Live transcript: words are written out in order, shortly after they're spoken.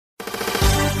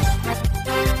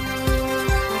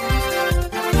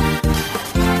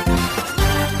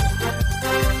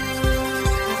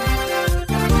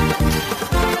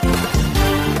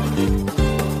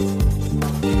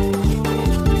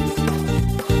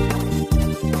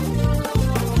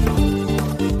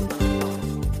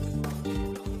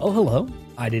hello.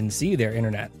 I didn't see you there,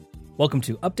 Internet. Welcome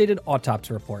to Updated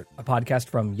Autopsy Report, a podcast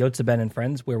from Yotze Ben and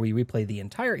Friends where we replay the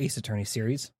entire Ace Attorney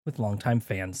series with longtime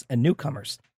fans and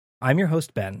newcomers. I'm your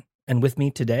host, Ben, and with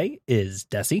me today is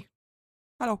Desi.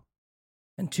 Hello.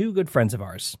 And two good friends of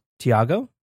ours, Tiago.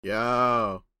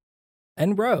 Yo.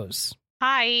 And Rose.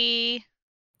 Hi.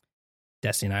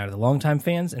 Desi and I are the longtime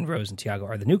fans, and Rose and Tiago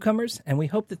are the newcomers, and we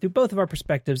hope that through both of our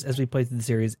perspectives as we play through the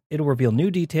series, it'll reveal new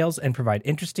details and provide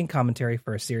interesting commentary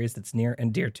for a series that's near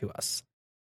and dear to us.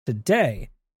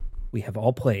 Today, we have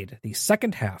all played the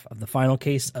second half of the final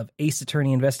case of Ace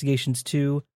Attorney Investigations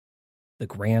 2, The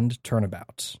Grand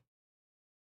Turnabout.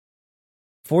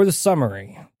 For the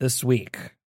summary this week.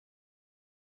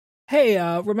 Hey,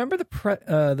 remember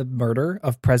the murder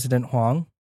of President Huang?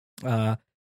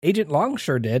 Agent Long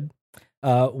sure did.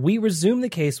 We resume the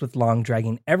case with Long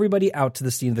dragging everybody out to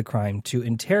the scene of the crime to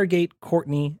interrogate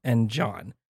Courtney and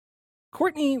John.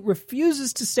 Courtney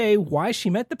refuses to say why she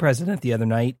met the president the other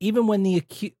night, even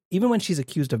when she's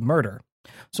accused of murder.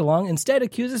 So Long instead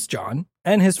accuses John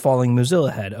and his falling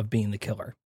Mozilla head of being the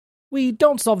killer. We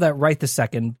don't solve that right this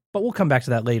second, but we'll come back to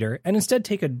that later, and instead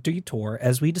take a detour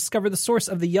as we discover the source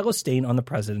of the yellow stain on the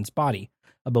president's body,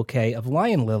 a bouquet of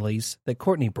lion lilies that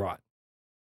Courtney brought.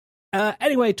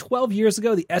 Anyway, 12 years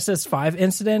ago, the SS5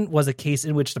 incident was a case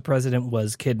in which the president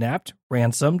was kidnapped,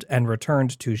 ransomed, and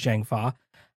returned to Zhangfa.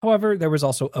 However, there was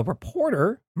also a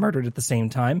reporter murdered at the same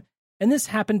time, and this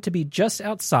happened to be just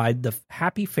outside the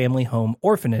Happy Family Home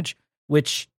orphanage,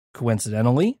 which,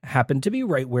 coincidentally, happened to be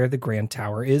right where the Grand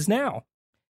Tower is now.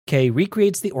 Kay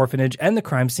recreates the orphanage and the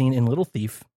crime scene in Little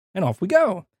Thief, and off we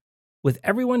go. With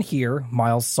everyone here,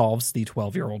 Miles solves the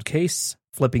 12-year-old case,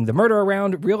 flipping the murder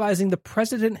around, realizing the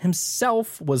president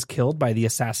himself was killed by the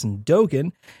assassin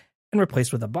Dogen and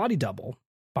replaced with a body double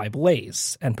by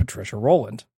Blaze and Patricia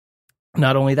Rowland.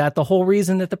 Not only that, the whole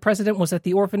reason that the president was at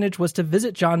the orphanage was to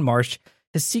visit John Marsh,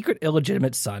 his secret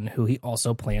illegitimate son, who he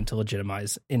also planned to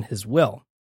legitimize in his will.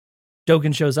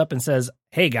 Dogen shows up and says,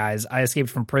 "Hey guys, I escaped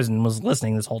from prison and was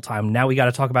listening this whole time. Now we got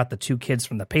to talk about the two kids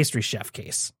from the pastry chef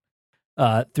case."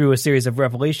 Through a series of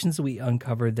revelations, we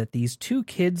uncovered that these two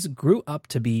kids grew up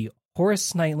to be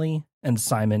Horace Knightley and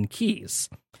Simon Keyes.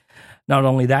 Not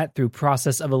only that, through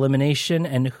process of elimination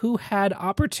and who had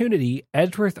opportunity,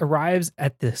 Edgeworth arrives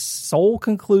at the sole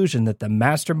conclusion that the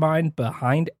mastermind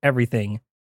behind everything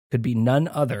could be none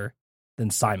other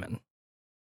than Simon.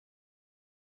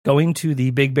 Going to the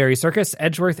Big Berry Circus,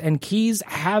 Edgeworth and Keyes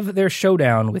have their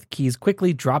showdown, with Keyes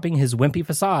quickly dropping his wimpy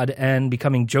facade and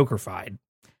becoming Joker-fied.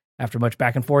 After much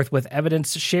back and forth with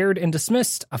evidence shared and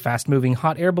dismissed, a fast-moving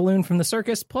hot air balloon from the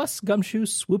circus, plus Gumshoe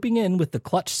swooping in with the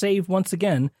clutch save once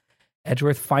again,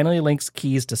 Edgeworth finally links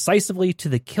Keyes decisively to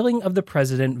the killing of the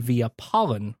president via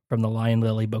pollen from the Lion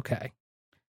Lily bouquet.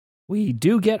 We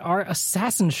do get our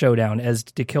assassin showdown as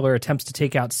DeKiller attempts to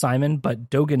take out Simon,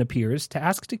 but Dogen appears to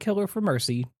ask DeKiller for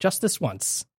mercy just this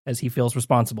once, as he feels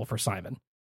responsible for Simon.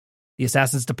 The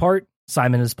assassins depart,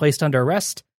 Simon is placed under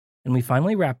arrest, and we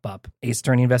finally wrap up Ace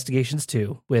Attorney Investigations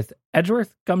 2 with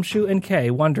Edgeworth, Gumshoe, and Kay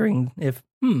wondering if,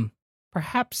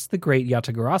 perhaps the great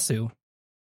Yatagarasu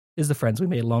is the friends we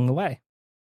made along the way.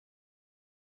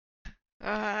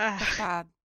 God.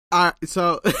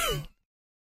 So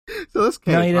this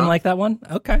case. No, you didn't like that one?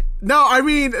 Okay. No, I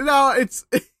mean, no, it's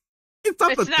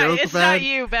not the joke, It's Ben. not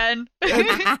you, Ben.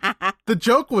 The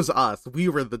joke was us. We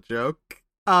were the joke.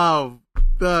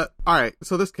 Alright,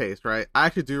 so this case, right? I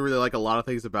actually do really like a lot of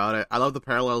things about it. I love the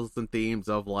parallels and themes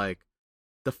of, like,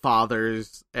 the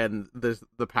fathers and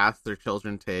the paths their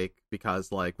children take,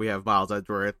 because, like, we have Miles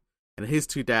Edgeworth and his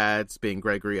two dads being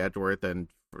Gregory Edgeworth and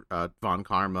Von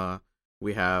Karma.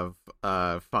 We have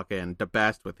fucking the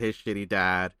Best with his shitty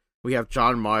dad. We have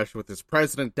John Marsh with his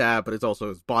president dad, but it's also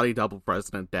his body double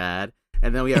president dad.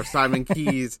 And then we have Simon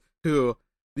Keyes, who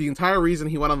the entire reason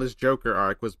he went on this Joker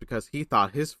arc was because he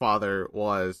thought his father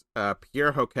was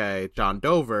Pierre Hoquet, John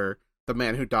Dover, the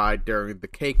man who died during the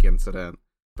cake incident.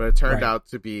 But it turned out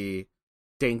to be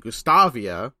Dane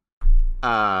Gustavia,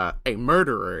 a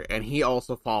murderer, and he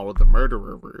also followed the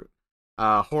murderer route.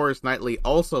 Horace Knightley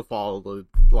also followed,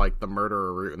 like, the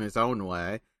murderer route in his own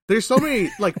way. There's so many,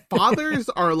 like, fathers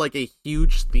are, like, a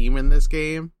huge theme in this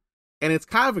game, and it's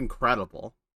kind of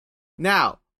incredible.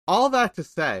 Now, all that to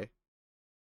say,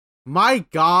 my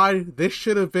God, this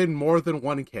should have been more than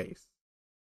one case.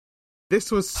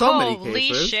 This was so many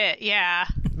cases. Holy shit, yeah.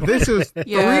 This was 3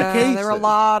 cases. There were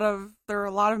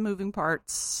a lot of moving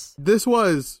parts. This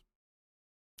was,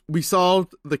 we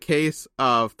solved the case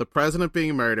of the president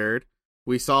being murdered.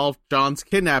 We solved John's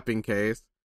kidnapping case.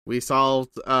 We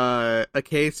solved a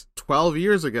case 12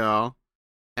 years ago.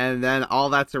 and then all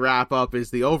that to wrap up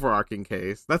is the overarching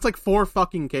case. That's like 4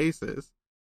 fucking cases.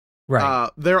 Right.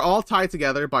 They're all tied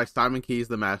together by Simon Keyes,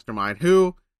 the mastermind,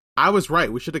 who, I was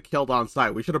right, we should have killed on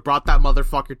sight. We should have brought that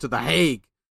motherfucker to The Hague.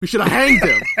 We should have hanged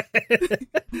him.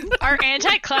 Our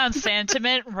anti-clown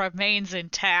sentiment remains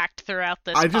intact throughout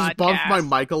this I just podcast. bumped my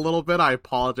mic a little bit. I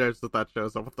apologize that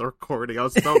shows up with the recording. I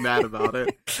was so mad about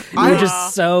it. You're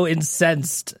just so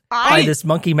incensed by this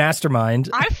monkey mastermind.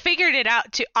 I figured it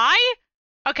out too.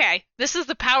 Okay, this is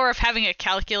the power of having a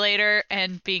calculator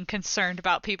and being concerned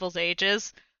about people's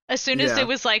ages. As soon as it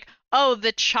was like, oh,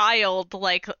 the child,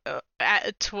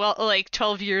 at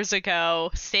 12 years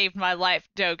ago saved my life,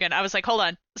 Dogen, I was like, hold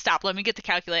on, stop, let me get the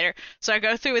calculator. So I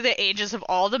go through the ages of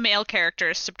all the male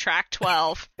characters, subtract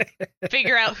 12,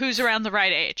 figure out who's around the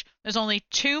right age. There's only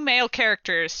 2 male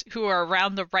characters who are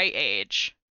around the right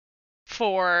age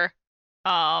for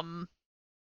them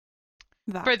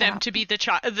to be the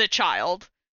child. The child.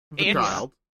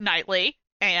 Knightley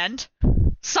and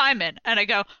Simon. And I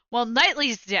go, well,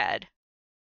 Knightley's dead,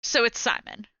 so it's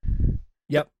Simon.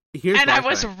 Yep. I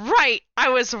was right.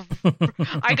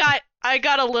 I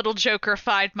got a little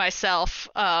Joker-fied myself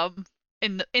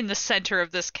in the center of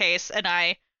this case, and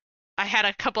I had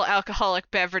a couple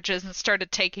alcoholic beverages and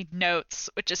started taking notes,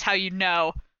 which is how you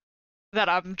know that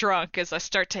I'm drunk, as I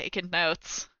start taking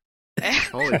notes.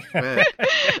 Holy shit.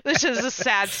 Which is a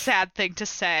sad thing to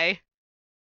say.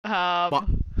 But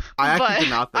I actually did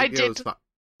not think it was fun.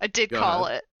 I did call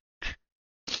it.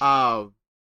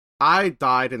 I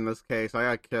died in this case. I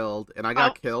got killed, and I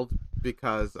got killed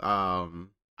because I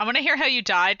want to hear how you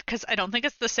died, because I don't think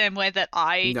it's the same way that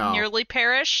I nearly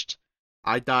perished.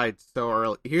 I died so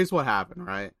early. Here's what happened,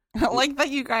 right? I like that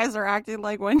you guys are acting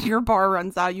like when your bar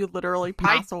runs out, you literally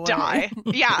pass away. Die.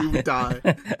 Yeah. You die.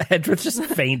 Edward just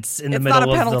faints in the It's middle not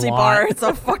a of the penalty lot. bar. It's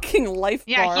a fucking life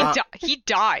bar. Yeah, he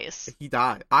dies. He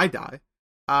died. I die.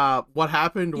 What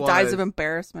happened was... He dies of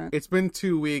embarrassment. It's been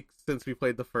 2 weeks since we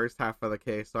played the first half of the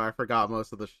case, so I forgot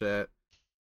most of the shit.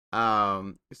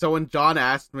 So when John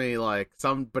asked me,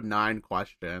 some benign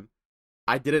question,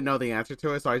 I didn't know the answer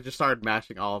to it, so I just started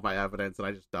mashing all of my evidence, and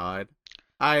I just died.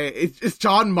 It's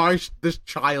John Marsh, this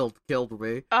child killed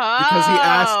me. Oh. Because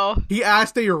he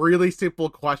asked a really simple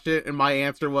question, and my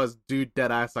answer was, dude,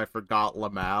 deadass, I forgot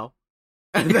Lamau.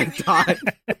 And then died.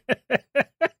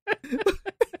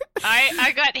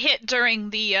 I got hit during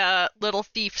the Little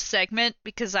Thief segment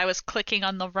because I was clicking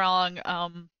on the wrong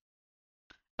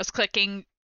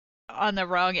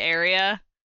area.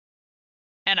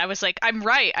 And I was like, I'm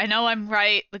right. I know I'm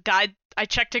right. The guide, I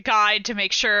checked a guide to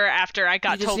make sure after I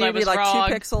got told I was wrong. You just need to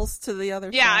be 2 pixels to the other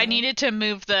side. Yeah, I needed to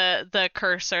move the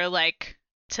cursor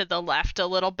to the left a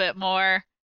little bit more.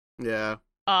 Yeah.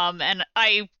 And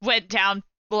I went down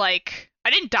I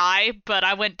didn't die, but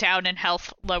I went down in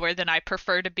health lower than I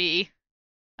prefer to be.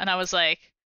 And I was like,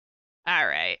 all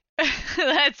right,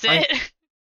 that's it.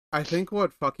 I think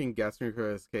what fucking gets me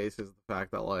for this case is the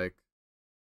fact that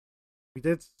we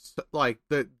did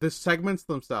the segments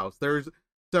themselves.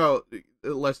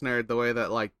 Listener, the way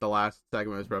that the last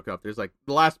segment was broken up, there's the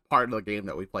last part of the game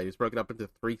that we played is broken up into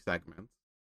 3 segments.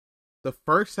 The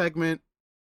first segment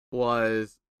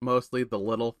was mostly the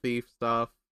Little Thief stuff.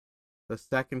 The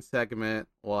second segment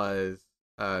was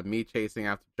me chasing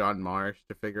after John Marsh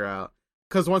to figure out,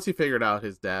 because once he figured out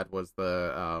his dad was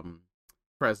the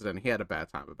president, he had a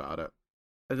bad time about it.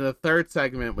 And the third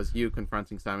segment was you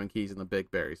confronting Simon Keyes in the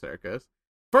Big Berry Circus.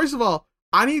 First of all,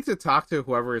 I need to talk to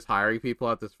whoever is hiring people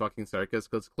at this fucking circus,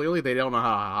 because clearly they don't know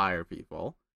how to hire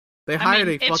people. They hired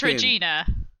it's Regina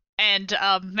and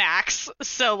Max,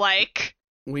 so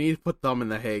we need to put them in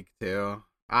the Hague too.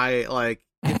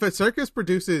 If a circus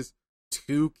produces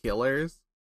 2 killers,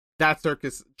 that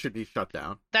circus should be shut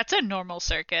down. That's a normal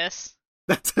circus.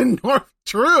 That's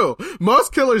true.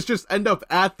 Most killers just end up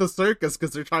at the circus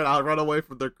because they're trying to run away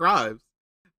from their crimes.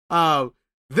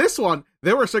 This one,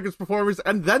 they were circus performers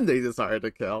and then they decided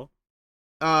to kill.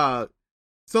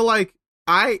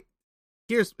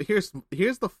 Here's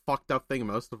the fucked up thing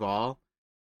most of all,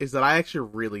 is that I actually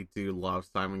really do love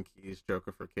Simon Keyes'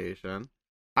 Jokerification.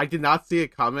 I did not see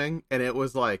it coming, and it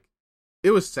was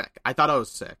it was sick. I thought I was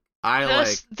sick.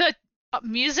 The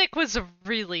music was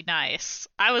really nice.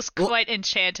 I was quite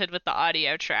enchanted with the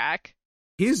audio track.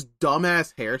 His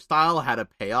dumbass hairstyle had a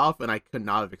payoff, and I could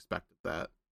not have expected that.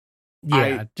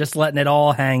 Yeah, just letting it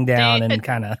all hang down and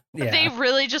kind of. Yeah. They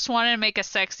really just wanted to make a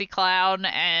sexy clown,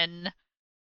 and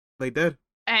they did.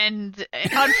 And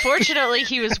unfortunately,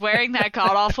 he was wearing that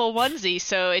god awful onesie,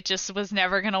 so it just was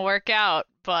never gonna work out.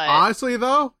 But honestly,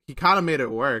 though, he kind of made it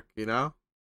work, you know.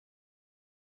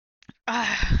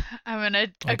 I'm gonna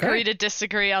agree to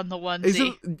disagree on the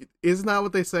onesie. Isn't that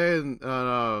what they say in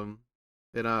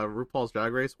RuPaul's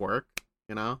Drag Race? Work,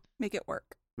 you know? Make it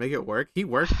work. Make it work. He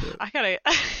worked it. I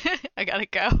gotta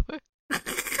go.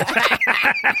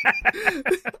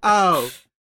 Oh,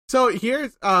 so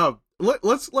here's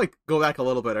let's like go back a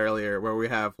little bit earlier where we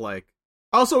have like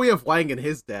also we have Lang and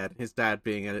his dad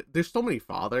being in it. There's so many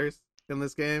fathers in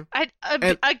this game.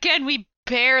 Again, we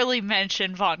barely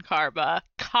mentioned Von Karma.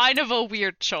 Kind of a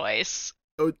weird choice.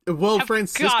 Well,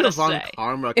 Francisco Von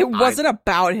Karma. It wasn't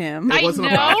about him. I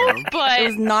know, but it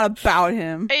was not about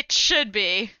him. It should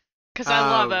be because I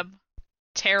love him.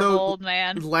 Terrible old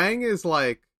man. Lang is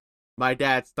like, my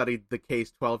dad studied the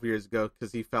case 12 years ago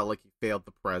because he felt like he failed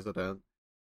the president.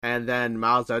 And then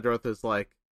Miles Edgeworth is like,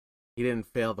 he didn't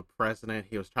fail the president.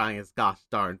 He was trying his gosh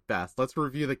darn best. Let's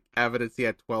review the evidence he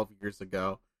had 12 years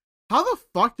ago. How the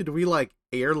fuck did we like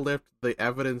airlift the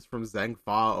evidence from Zheng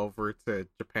Fa over to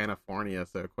Japanifornia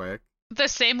so quick? The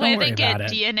same way they get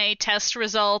DNA test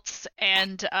results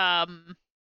and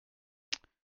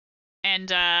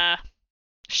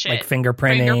like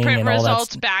fingerprint and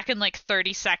results back in like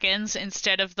 30 seconds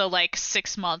instead of the like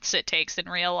 6 months it takes in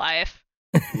real life.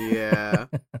 Yeah.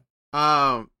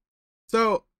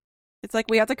 So it's like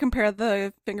we have to compare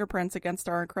the fingerprints against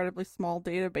our incredibly small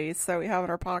database that we have in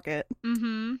our pocket.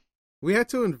 Mm-hmm. We had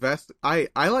to invest. I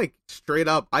like straight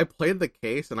up. I played the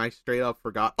case and I straight up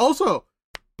forgot. Also,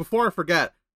 before I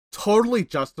forget, totally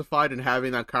justified in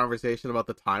having that conversation about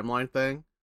the timeline thing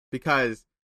because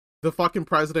the fucking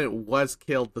president was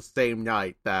killed the same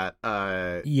night that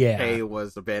Kay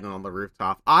was abandoned on the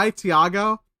rooftop.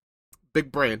 Tiago,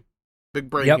 big brain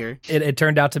here. It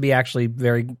turned out to be actually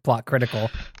very plot critical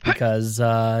because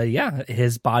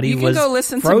his body was frozen. You can go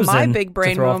listen to my big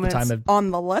brain moments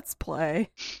on the Let's Play.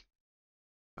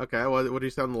 Okay, what do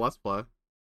you say on the Let's Play?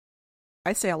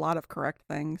 I say a lot of correct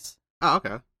things. Oh,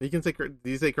 okay. You can say. Do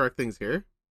you say correct things here?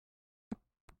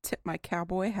 Tip my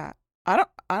cowboy hat. I don't.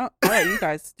 I'll let you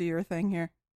guys do your thing here.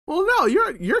 Well, no,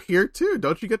 you're here too.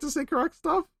 Don't you get to say correct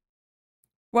stuff?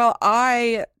 Well,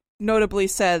 I notably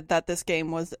said that this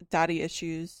game was daddy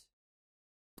issues.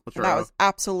 That was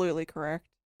absolutely correct.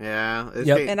 Yeah.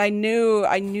 And I knew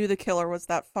the killer was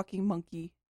that fucking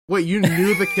monkey. Wait, you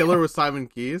knew the killer was Simon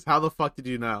Keyes? How the fuck did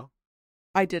you know?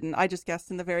 I didn't. I just guessed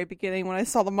in the very beginning when I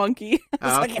saw the monkey. I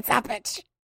was like, it's that bitch.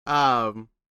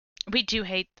 We do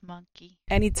hate the monkey.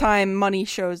 Anytime money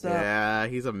shows up. Yeah,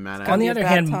 he's a menace. On the other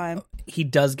hand, he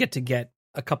does get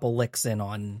a couple licks in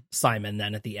on Simon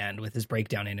then at the end with his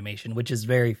breakdown animation, which is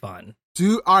very fun.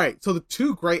 Alright, so the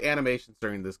two great animations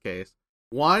during this case.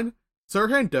 One,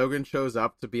 Sirhan Dogan shows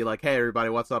up to be like, hey everybody,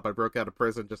 what's up? I broke out of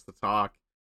prison just to talk.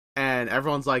 And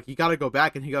everyone's like, you gotta go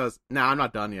back. And he goes, nah, I'm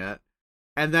not done yet.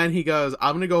 And then he goes,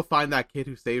 I'm gonna go find that kid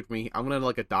who saved me. I'm gonna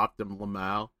like adopt him,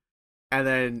 Lamau. And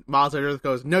then Miles Edgeworth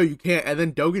goes, no, you can't. And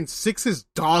then Dogan sicks his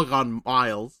dog on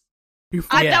Miles.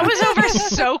 That was over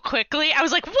so quickly. I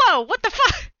was like, whoa, what the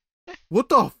fuck? What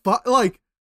the fuck? Like,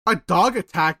 a dog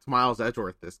attacked Miles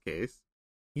Edgeworth this case.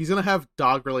 He's gonna have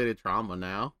dog-related trauma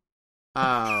now.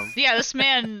 Yeah, this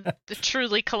man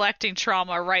truly collecting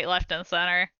trauma right, left, and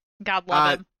center. God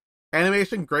love him.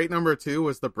 Animation, great number 2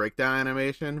 was the breakdown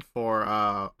animation for,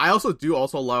 I also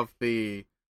love the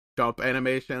jump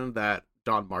animation that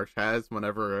John Marsh has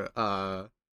whenever,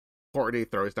 Courtney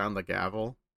throws down the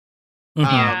gavel.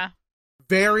 Yeah.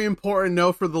 Very important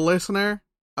note for the listener.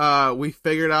 We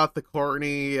figured out the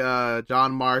Courtney,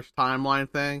 John Marsh timeline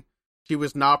thing. She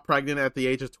was not pregnant at the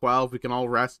age of 12. We can all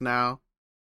rest now.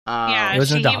 He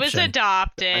was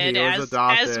adopted.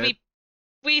 As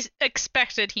we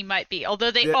expected he might be,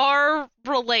 although they are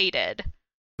related.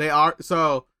 They are.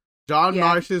 So, John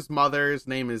Marsh's mother's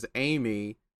name is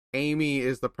Amy. Amy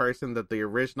is the person that the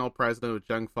original president of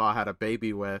Zheng Fa had a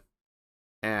baby with.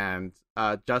 And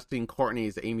Justine Courtney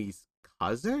is Amy's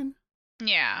cousin?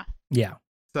 Yeah. Yeah.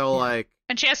 So, like...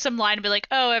 And she has some line to be like,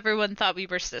 oh, everyone thought we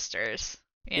were sisters.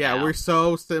 You know? We're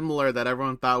so similar that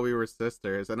everyone thought we were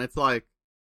sisters. And it's like...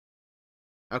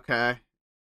 Okay.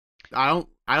 I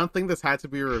don't think this had to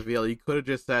be a reveal. You could have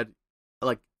just said,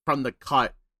 like, from the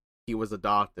cut, he was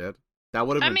adopted. That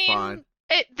would have been fine.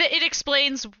 It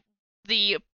explains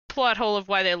the plot hole of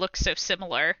why they look so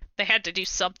similar. They had to do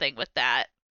something with that.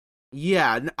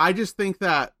 Yeah, I just think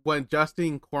that when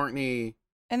Justine Courtney...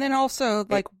 And then also,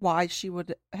 like, why she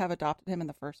would have adopted him in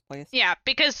the first place. Yeah,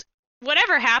 because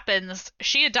whatever happens,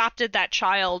 she adopted that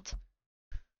child,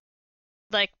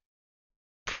 like,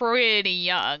 pretty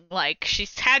young. Like, she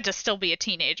had to still be a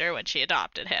teenager when she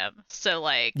adopted him. So,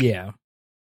 like... Yeah.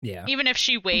 Even if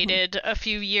she waited a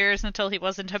few years until he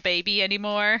wasn't a baby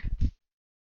anymore.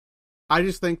 I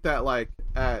just think that, like,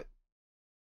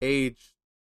 age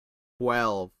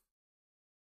 12,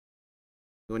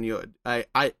 when you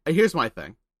here's my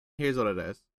thing. Here's what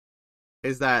it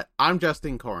is that I'm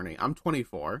Justine Courtney. I'm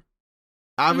 24.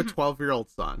 I have a 12-year-old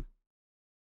son.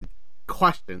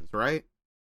 Questions, right?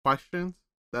 Questions?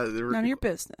 None of your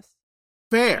business.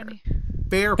 Fair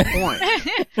point.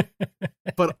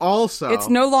 But also, it's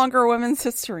no longer Women's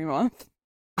History Month.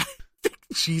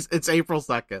 It's April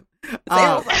 2nd.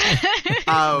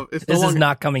 This is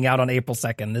not coming out on April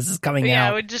 2nd. This is coming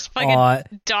out. Yeah, we just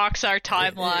fucking dox our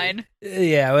timeline.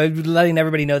 Yeah, we're letting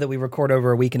everybody know that we record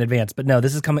over a week in advance. But no,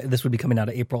 this would be coming out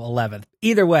on April 11th.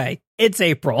 Either way, it's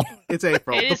April. It's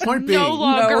April. It the point no being,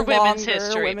 longer Women's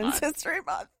History Month.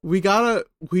 We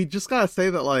just gotta say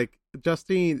that, like,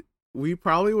 Justine, we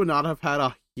probably would not have had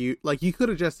a huge, like, you could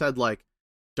have just said, like,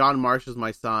 John Marsh is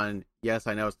my son. Yes,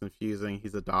 I know it's confusing.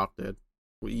 He's adopted.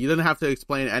 You didn't have to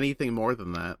explain anything more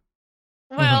than that.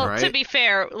 Well, right? To be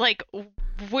fair, like,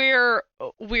 we're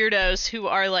weirdos who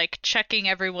are, like, checking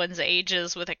everyone's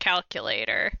ages with a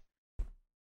calculator.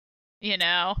 You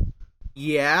know?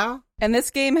 Yeah. And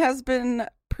this game has been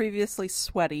previously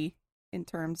sweaty in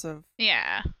terms of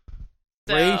Yeah.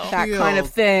 So, that kind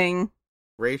of thing.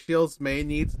 Ray Shields may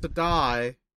needs to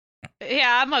die.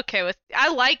 Yeah, I'm okay with. I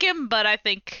like him, but I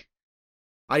think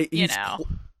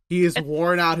he is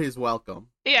worn out his welcome.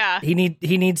 Yeah, he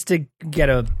needs to get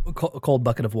a cold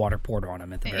bucket of water poured on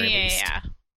him at the very least. Yeah,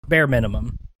 bare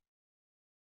minimum.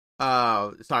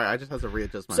 Sorry, I just have to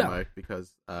readjust my mic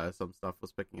because some stuff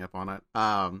was picking up on it.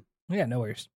 Yeah, no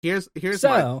worries. Here's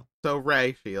so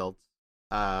Ray Shields.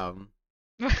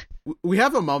 We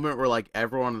have a moment where, like,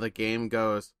 everyone in the game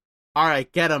goes, "All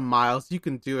right, get him, Miles. You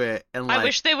can do it." And, like, I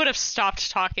wish they would have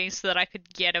stopped talking so that I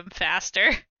could get him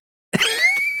faster.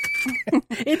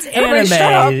 It's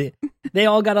anime. They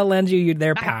all gotta lend you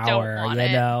their power, I don't want you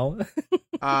it.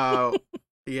 know.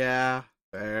 Yeah,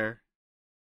 fair.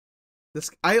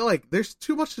 There's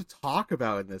too much to talk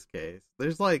about in this case.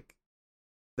 There's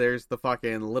the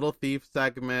fucking Little Thief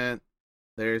segment.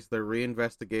 There's the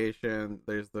reinvestigation.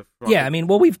 There's the yeah. I mean,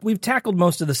 well, we've tackled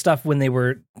most of the stuff when they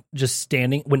were just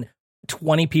standing, when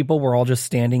 20 people were all just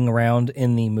standing around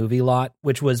in the movie lot,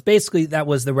 which was basically, that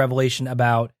was the revelation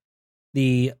about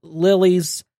the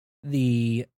lilies,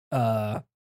 the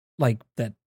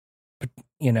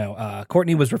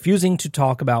Courtney was refusing to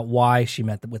talk about why she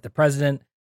met with the president.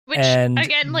 Which, and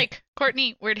again, like,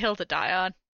 Courtney, weird hill to die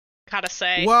on, gotta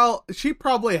say. Well, she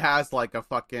probably has, like, a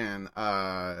fucking,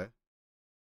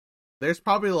 there's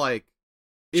probably, like...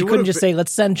 She couldn't just say,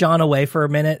 let's send John away for a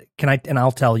minute. And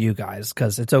I'll tell you guys,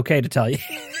 because it's okay to tell you.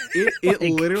 It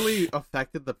literally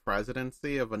affected the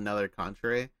presidency of another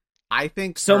country. I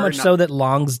think so much so that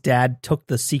Long's dad took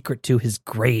the secret to his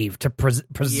grave to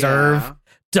preserve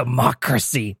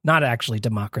democracy. Not actually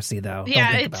democracy, though.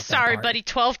 Yeah, it's sorry, buddy.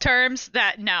 12 terms.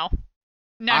 No.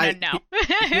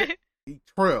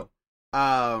 True.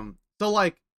 So,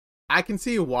 like, I can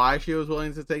see why she was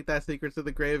willing to take that secret to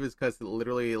the grave, is because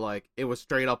literally, like, it was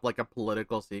straight up like a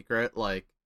political secret. Like,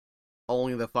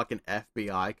 only the fucking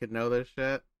FBI could know this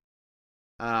shit.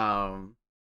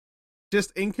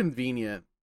 Just inconvenient,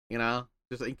 you know?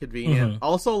 Just inconvenient. Mm-hmm.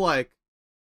 Also, like,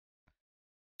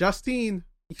 Justine.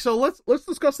 So let's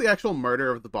discuss the actual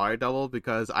murder of the body double,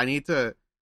 because I need to.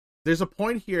 There's a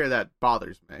point here that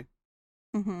bothers me.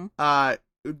 Mm-hmm.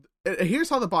 Here's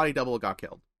how the body double got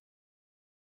killed.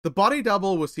 The body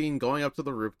double was seen going up to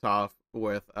the rooftop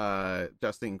with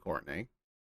Justine Courtney.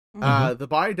 Mm-hmm. The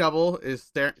body double is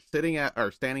standing at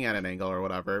an angle or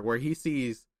whatever, where he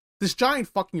sees this giant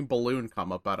fucking balloon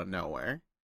come up out of nowhere.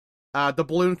 The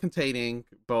balloon containing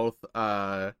both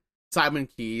Simon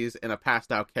Keyes and a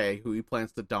passed out Kay, who he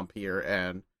plans to dump here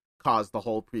and cause the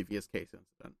whole previous case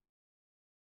incident.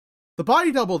 The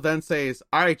body double then says,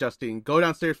 "All right, Justine, go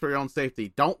downstairs for your own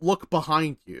safety. Don't look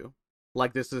behind you.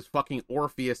 Like this is fucking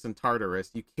Orpheus and Tartarus.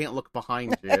 You can't look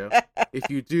behind you. If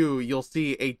you do, you'll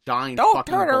see a giant Don't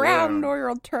fucking turn balloon. around or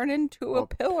you'll turn into a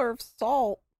pillar of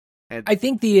salt." And I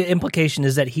think the implication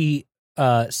is that he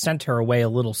sent her away a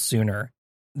little sooner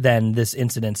than this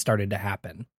incident started to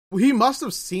happen. he must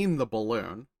have seen the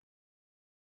balloon.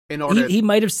 In order, he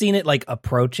might have seen it like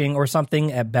approaching or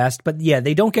something at best, but yeah,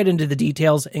 they don't get into the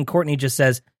details. And Courtney just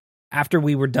says, after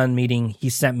we were done meeting, he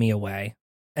sent me away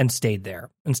and stayed there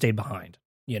and stayed behind,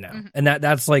 you know, and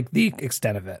that's like the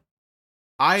extent of it.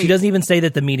 She doesn't even say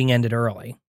that the meeting ended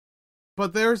early.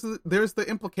 But there's the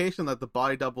implication that the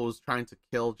body double was trying to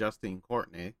kill Justine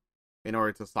Courtney in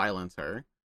order to silence her,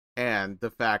 and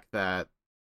the fact that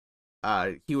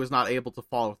he was not able to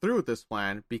follow through with this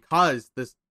plan because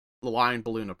this lion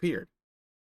balloon appeared.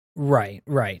 Right.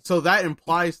 So that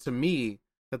implies to me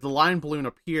that the lion balloon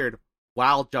appeared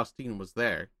while Justine was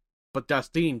there, but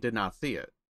Justine did not see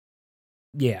it.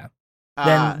 Yeah.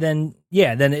 Then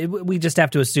we just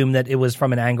have to assume that it was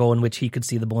from an angle in which he could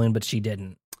see the balloon, but she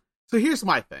didn't. So here's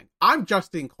my thing. I'm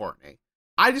Justine Courtney.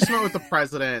 I just met with the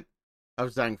president of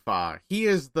Zheng Fa. He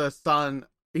is the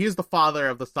father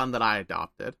of the son that I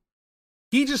adopted.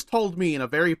 He just told me in a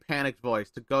very panicked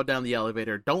voice to go down the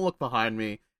elevator, don't look behind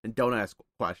me, and don't ask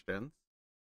questions.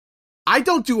 I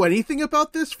don't do anything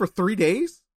about this for 3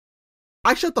 days?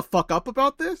 I shut the fuck up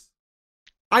about this?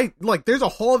 There's a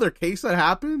whole other case that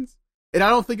happens, and I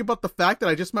don't think about the fact that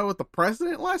I just met with the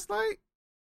president last night?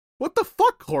 What the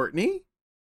fuck, Courtney?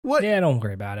 What? Yeah, don't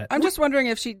worry about it. I'm just wondering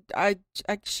if she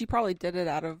probably did it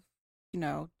out of,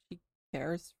 she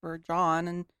cares for John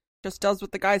and just does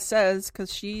what the guy says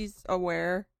because she's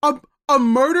aware. A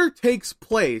murder takes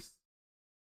place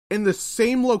in the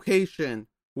same location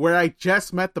where I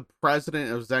just met the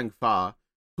president of Zheng Fa,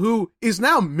 who is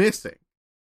now missing.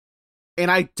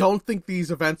 And I don't think these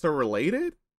events are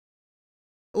related.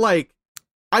 I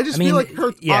feel like her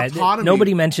autonomy...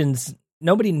 Nobody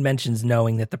mentions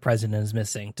knowing that the president is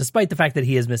missing, despite the fact that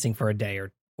he is missing for a day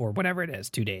or whatever it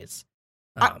is, 2 days.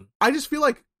 I just feel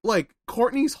like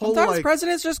Courtney's whole sometimes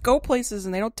presidents just go places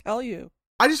and they don't tell you.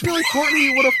 I just feel like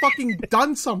Courtney would have fucking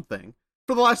done something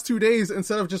for the last 2 days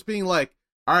instead of just being like,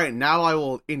 all right, now I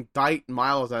will indict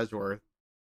Miles Edgeworth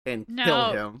and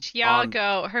kill him.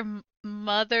 Tiago, her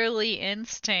motherly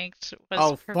instinct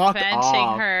was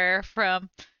preventing her from...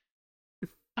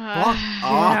 Fuck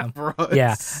off, bro.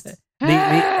 Yeah.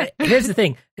 Here's the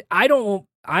thing.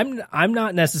 I'm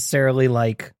not necessarily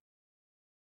like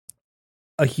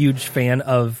a huge fan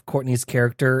of Courtney's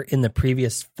character in the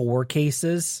previous 4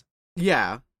 cases.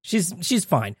 Yeah. She's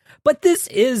fine. But this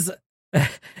is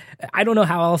I don't know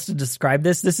how else to describe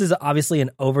this. This is obviously an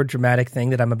overdramatic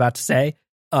thing that I'm about to say.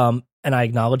 And I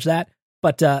acknowledge that.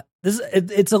 But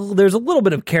there's a little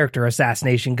bit of character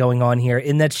assassination going on here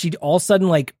in that she all of a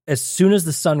sudden, as soon as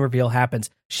the sun reveal happens,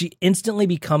 she instantly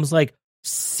becomes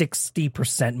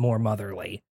 60% more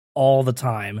motherly all the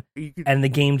time. And the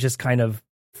game just kind of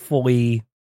fully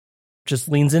just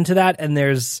leans into that. And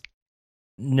there's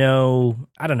no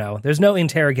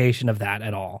interrogation of that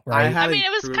at all. Right. I mean,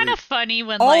 it was kind of funny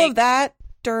when all of that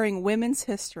during Women's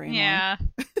History. Yeah.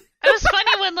 It was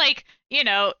funny when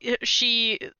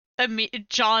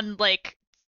John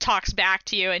talks back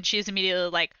to you and she's immediately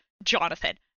like,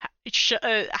 Jonathan,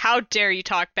 how dare you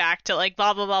talk back to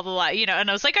blah blah blah blah blah, and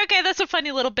I was like, okay, that's a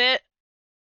funny little bit,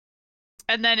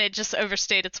 and then it just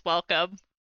overstayed its welcome.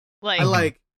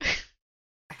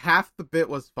 Half the bit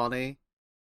was funny,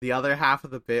 the other half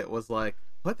of the bit was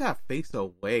put that face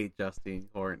away, Justine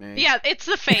Courtney. Yeah, it's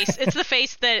the face. It's the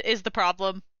face that is the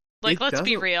problem. Let's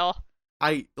be real.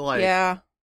 Yeah.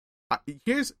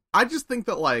 I just think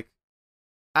that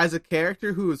as a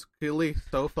character who is clearly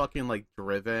so fucking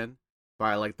driven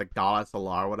by the goddess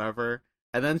Allah or whatever,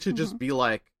 and then should just be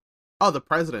oh, the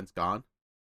president's gone.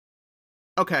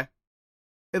 Okay.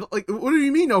 What do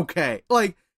you mean okay?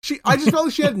 I just felt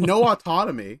like she had no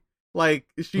autonomy.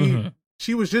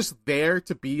 She was just there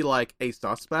to be a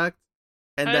suspect.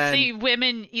 And then see,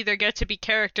 women either get to be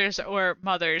characters or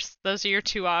mothers. Those are your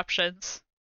 2 options.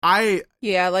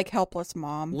 Helpless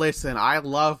mom. Listen, I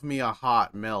love me a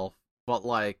hot MILF, but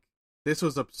this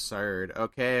was absurd.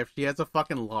 Okay, if she has a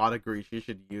fucking law degree, she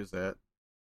should use it.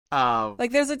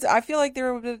 I feel like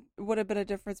there would have been a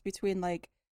difference between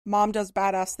mom does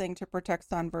badass thing to protect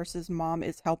son versus mom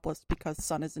is helpless because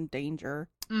son is in danger.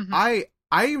 Mm-hmm. I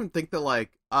even think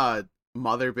that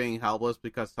mother being helpless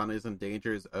because son is in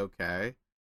danger is okay,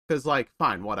 because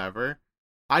fine, whatever.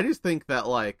 I just think that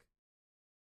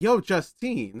yo,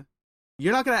 Justine,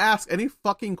 you're not gonna ask any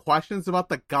fucking questions about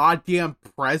the goddamn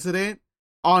president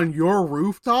on your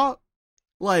rooftop?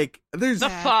 There's the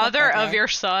father of your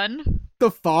son?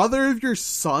 The father of your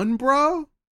son, bro?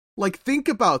 Think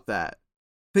about that.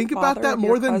 Think about that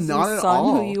more than not at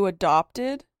all. Who you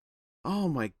adopted? Oh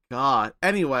my god.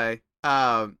 Anyway,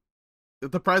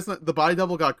 the body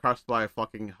double got crushed by a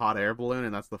fucking hot air balloon,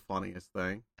 and that's the funniest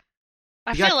thing.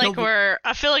 I feel like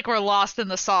we're lost in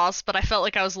the sauce, but I felt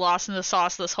like I was lost in the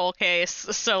sauce this whole case.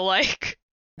 So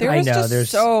there was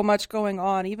just so much going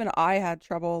on. Even I had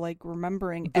trouble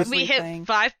remembering everything. We hit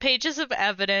 5 pages of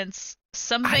evidence.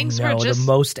 Some things were just the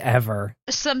most ever.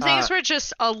 Some things were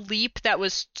just a leap that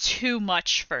was too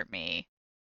much for me.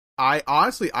 I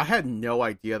had no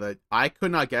idea that I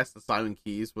could not guess that Simon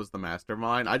Keyes was the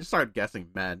mastermind. I just started guessing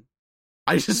men.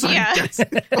 I just started guessing.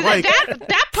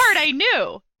 That part I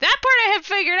knew. That part I had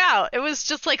figured out. It was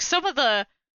just some of the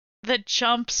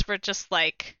jumps were just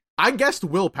I guessed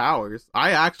Will Powers.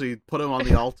 I actually put him on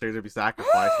the altar to be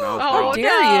sacrificed. And I was wrong.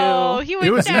 dare no, you. He would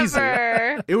It was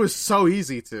never. It was so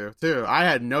easy too. I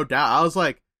had no doubt. I was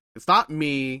like, it's not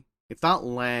me. It's not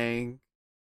Lang.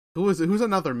 Who's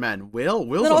another man? Will's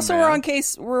then a also man.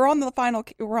 we're on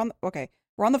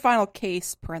the final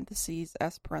case parentheses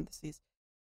S parentheses.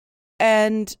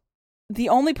 And the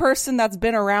only person that's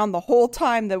been around the whole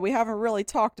time that we haven't really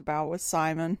talked about was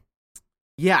Simon.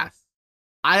 Yes.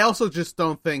 I also just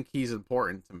don't think he's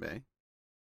important to me.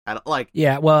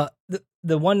 Yeah, well,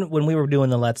 the one, when we were doing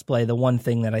the Let's Play, the one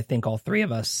thing that I think all three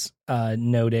of us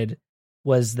noted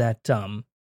was that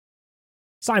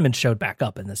Simon showed back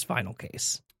up in this final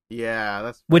case. Yeah,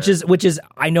 that's fair. Which is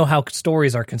I know how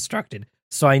stories are constructed.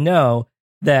 So I know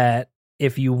that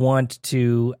if you want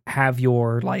to have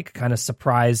your like kind of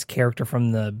surprise character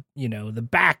from the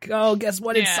back, oh, guess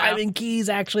what? It's Simon Keyes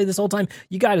actually this whole time.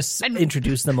 You got to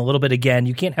introduce them a little bit again.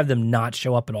 You can't have them not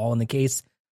show up at all in the case.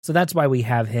 So that's why we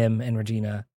have him and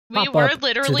Regina. We were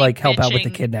literally to like help out with the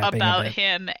kidnapping about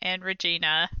him and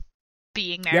Regina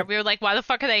being there. Yep. We were like, why the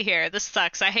fuck are they here? This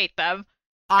sucks. I hate them.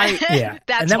 And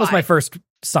that was my first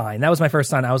sign. I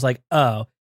was like, oh,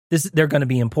 they're going to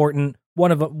be important.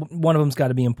 One of them's got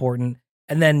to be important.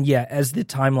 And then, as the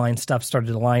timeline stuff started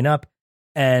to line up,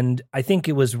 and I think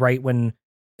it was right when,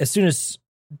 as soon as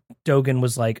Dogen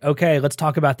was like, okay, let's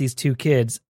talk about these two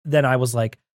kids, then I was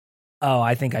like, oh,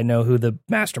 I think I know who the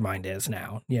mastermind is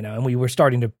now, and we were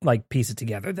starting to like piece it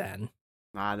together then.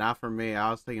 Nah, not for me.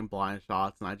 I was taking blind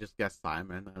shots, and I just guessed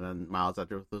Simon, and then Miles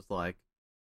Edgeworth was like,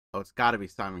 oh, it's got to be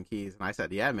Simon Keyes, and I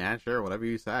said, yeah, man, sure, whatever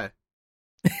you say.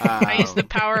 I use the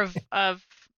power of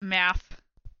math.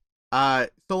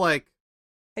 So like,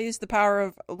 I use the power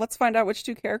of, let's find out which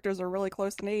two characters are really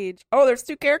close in age. Oh, there's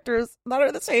two characters that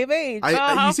are the same age.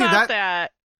 How you see about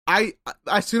that? I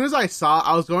as soon as I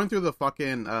was going through the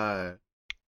fucking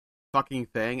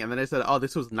thing, and then they said, oh,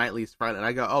 this was Knightley's friend, and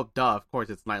I go, oh, duh, of course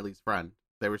it's Knightley's friend.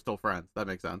 They were still friends. That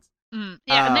makes sense.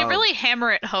 Yeah, and they really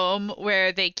hammer it home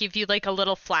where they give you like a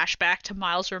little flashback to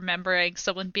Miles remembering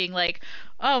someone being like,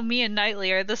 oh, me and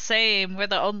Knightley are the same. We're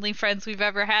the only friends we've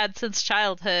ever had since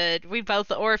childhood. We both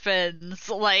orphans.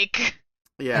 Like,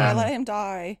 yeah. I let him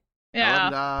die. Yeah. I let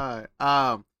him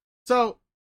die. So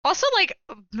also, like,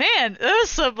 man, there was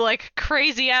some like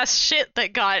crazy ass shit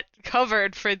that got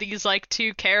covered for these like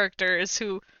two characters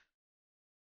who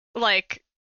like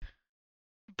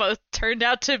both turned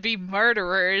out to be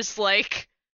murderers. Like,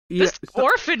 this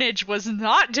orphanage was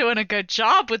not doing a good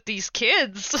job with these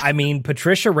kids. I mean,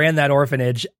 Patricia ran that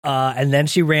orphanage, and then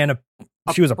she ran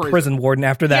she was a prison warden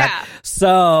after that. Yeah.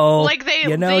 So, like,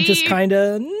 just kind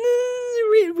of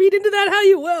read into that how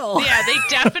you will. Yeah, they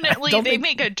definitely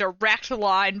make a direct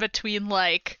line between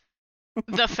like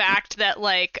the fact that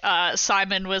like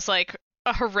Simon was like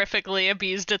horrifically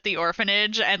abused at the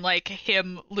orphanage and like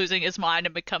him losing his mind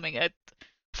and becoming a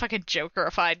fucking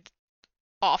Jokerified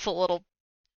awful little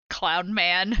clown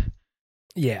man.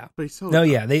 Yeah.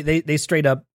 They straight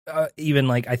up even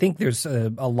like, I think there's a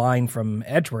line from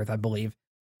Edgeworth, I believe,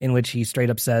 in which he straight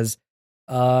up says,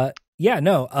 Simon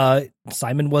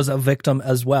was a victim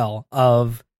as well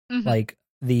of like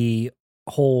the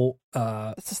whole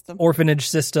orphanage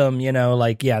system,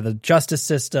 the justice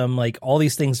system, like all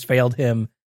these things failed him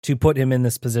to put him in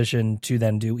this position to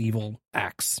then do evil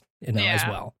acts, as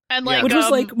well. And like, which was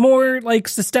like more like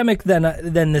systemic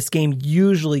than this game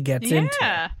usually gets into.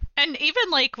 Yeah. And even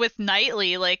like with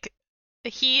Knightley, like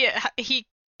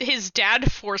his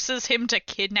dad forces him to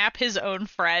kidnap his own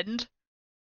friend.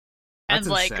 That's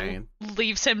and like insane.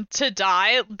 Leaves him to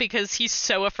die because he's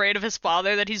so afraid of his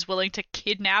father that he's willing to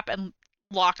kidnap and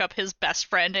lock up his best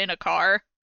friend in a car.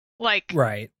 Like,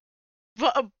 right.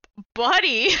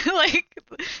 Buddy, like,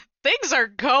 things are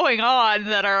going on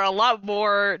that are a lot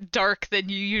more dark than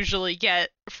you usually get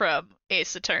from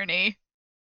Ace Attorney,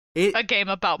 a game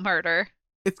about murder.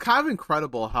 It's kind of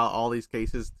incredible how all these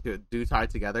cases do tie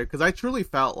together, because I truly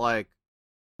felt like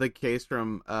the case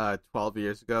from 12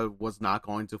 years ago was not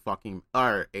going to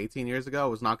or 18 years ago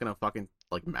was not going to fucking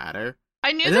like matter.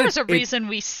 I knew there was a reason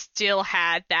we still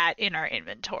had that in our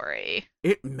inventory.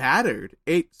 It mattered.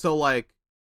 So like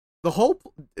the whole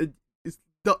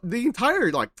the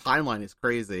entire like timeline is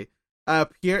crazy.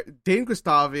 Dane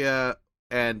Gustavia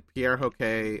and Pierre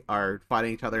Hoquet are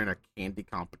fighting each other in a candy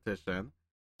competition.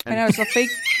 I know,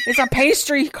 it's a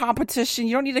pastry competition.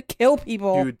 You don't need to kill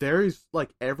people. Dude, there is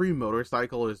like every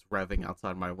motorcycle is revving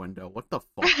outside my window. What the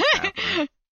fuck is happening?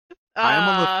 I am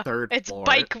on the third floor. It's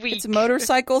Bike Week. It's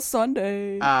Motorcycle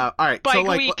Sunday. All right, Bike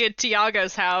Week at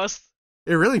Tiago's house.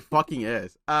 It really fucking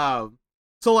is. So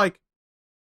like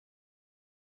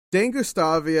Dane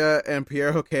Gustavia and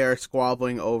Pierre Hoquet are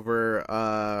squabbling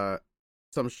over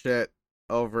some shit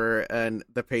over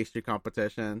the pastry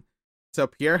competition. So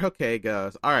Pierre Hoquet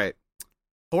goes, all right,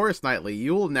 Horace Knightley,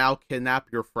 you will now kidnap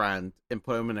your friend and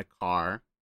put him in a car.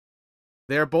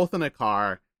 They are both in a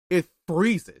car. It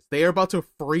freezes. They are about to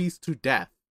freeze to death.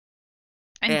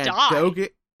 And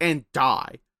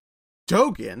die.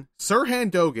 Dogen,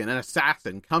 Sirhan Dogen, an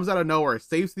assassin, comes out of nowhere,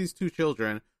 saves these two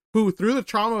children who, through the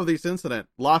trauma of this incident,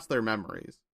 lost their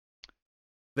memories.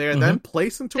 They are then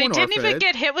placed into an orphanage. They didn't even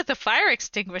get hit with a fire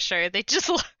extinguisher. They just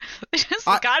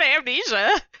got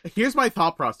amnesia. Here's my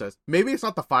thought process. Maybe it's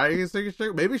not the fire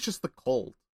extinguisher. Maybe it's just the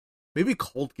cold. Maybe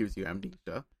cold gives you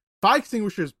amnesia. Fire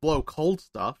extinguishers blow cold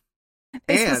stuff.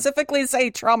 They specifically say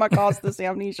trauma caused this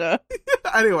amnesia.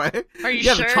 Anyway. Are you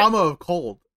sure? The trauma of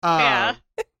cold. Yeah.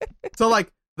 So,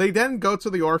 like, they then go to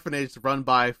the orphanage run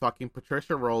by fucking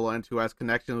Patricia Rowland, who has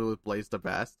connections with Blaze the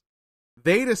Best.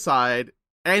 They decide,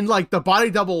 and, like, the body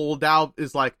double now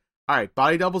is like, alright,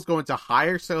 body double's going to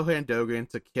hire Sirhan Dogen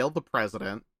to kill the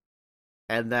president,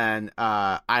 and then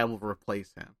I will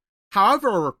replace him. However,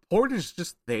 a reporter is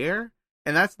just there,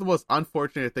 and that's the most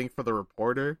unfortunate thing for the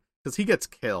reporter, because he gets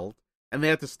killed, and they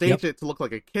have to stage it to look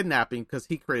like a kidnapping, because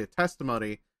he created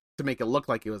testimony to make it look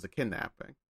like it was a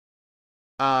kidnapping.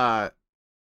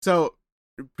 So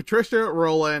Patricia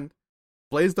Rowland,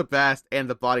 Blaze the Best, and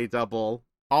the body double,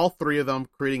 all three of them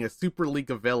creating a super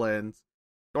league of villains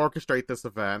to orchestrate this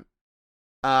event.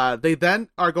 They then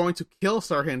are going to kill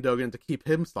Sirhan Dogen to keep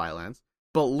him silenced,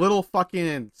 but little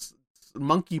fucking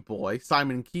monkey boy,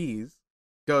 Simon Keyes,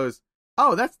 goes,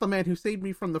 oh, that's the man who saved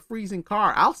me from the freezing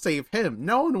car. I'll save him.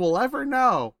 No one will ever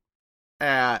know.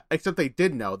 Except they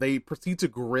did know. They proceed to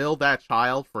grill that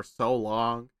child for so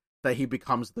long that he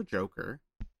becomes the Joker.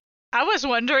 I was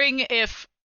wondering if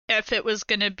it was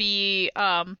going to be,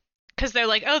 because they're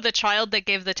like, oh, the child that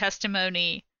gave the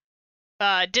testimony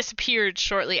disappeared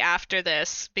shortly after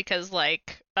this because,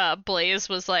 like, Blaze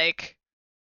was, like,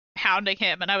 hounding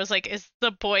him. And I was like, is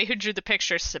the boy who drew the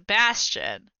picture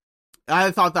Sebastian?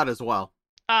 I thought that as well.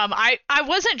 I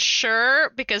wasn't sure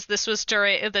because this was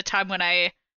during the time when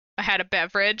I had a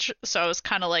beverage, so I was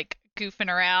kind of, like, goofing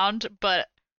around, but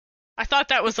I thought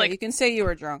that was like... You can say you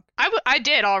were drunk. I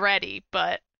did already,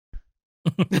 but...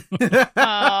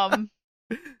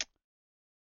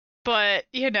 but,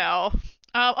 you know...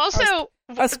 also...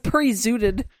 I was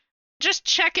pre-zooted. Just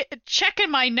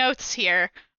checking my notes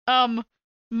here. Miles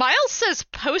says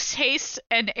post-haste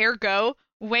and ergo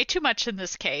way too much in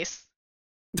this case.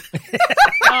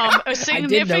 I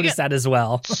did notice that as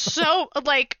well. So,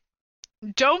 like,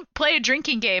 don't play a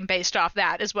drinking game based off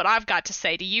that, is what I've got to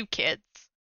say to you kids.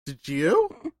 Did you?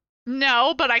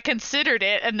 No, but I considered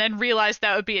it and then realized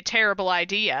that would be a terrible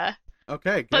idea.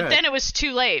 Okay, good. But then it was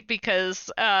too late because,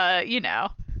 you know,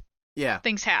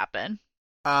 things happen.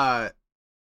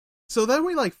 So then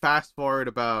we, like, fast forward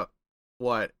about,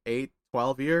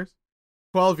 12 years?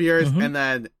 12 years, and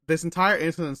then this entire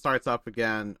incident starts up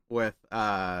again with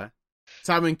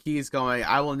Simon Keyes going,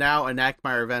 I will now enact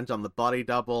my revenge on the body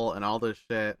double and all this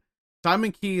shit.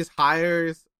 Simon Keyes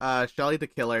hires Shelly the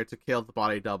Killer to kill the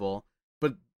body double,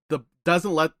 but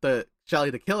doesn't let the Shelly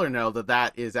the Killer know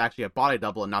that is actually a body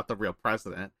double and not the real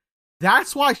president.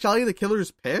 That's why Shelly the Killer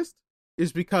is pissed,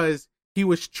 is because he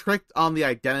was tricked on the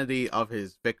identity of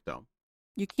his victim.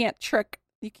 You can't trick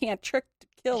the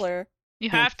killer. You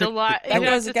have to lie. That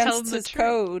goes against his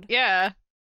code. Yeah.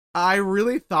 I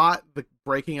really thought the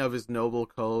breaking of his noble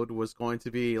code was going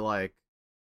to be, like,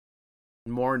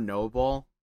 more noble,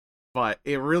 but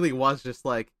it really was just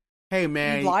like, hey,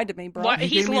 man. You lied to me, bro. What,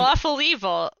 he's lawful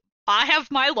evil. I have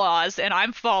my laws, and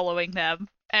I'm following them,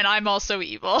 and I'm also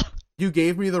evil. You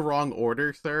gave me the wrong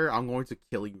order, sir. I'm going to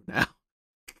kill you now.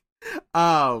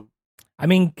 I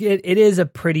mean, it is a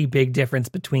pretty big difference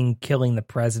between killing the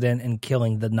president and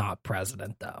killing the not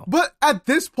president, though. But at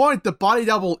this point, the body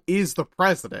double is the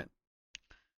president.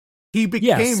 He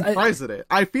became president.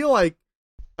 I feel like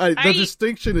the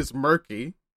distinction is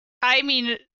murky. I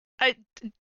mean,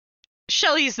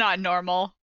 Shelly's not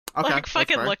normal. Okay, like,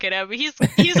 fucking look at him. He's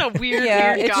a weird,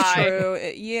 weird guy.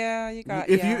 True. Yeah, you got.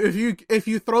 If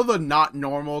you throw the not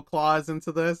normal clause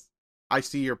into this, I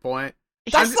see your point.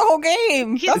 That's the whole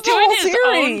game. He's doing his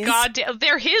own goddamn.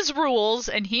 They're his rules,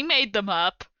 and he made them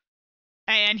up,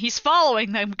 and he's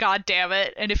following them.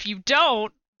 Goddammit! And if you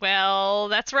don't, well,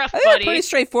 that's rough, buddy. They're pretty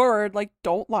straightforward. Like,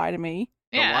 don't lie to me.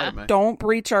 Yeah. Don't lie to me. Don't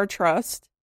breach our trust.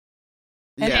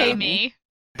 And pay me.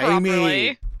 Pay properly.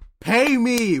 me. Pay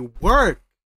me. Work.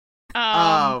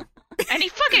 And he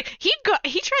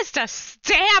tries to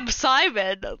stab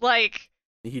Simon. Like,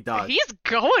 He does. He's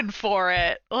going for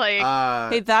it. Like,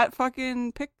 Hey, that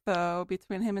fucking pick though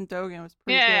between him and Dogen was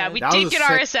pretty yeah, good. we That did was get a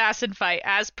our sick- assassin fight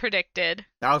as predicted.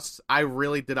 I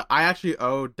really did. I actually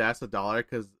owe Des $1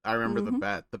 because I remember the Mhm.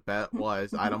 bet. The bet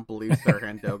was I don't believe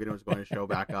Sirhan Dogen was going to show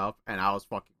back up, and I was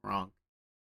fucking wrong.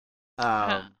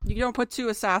 You don't put two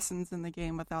assassins in the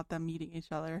game without them meeting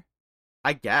each other.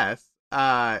 I guess.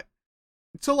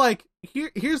 So like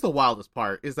here's the wildest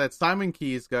part is that Simon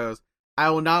Keys goes, I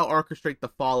will now orchestrate the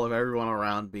fall of everyone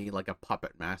around me like a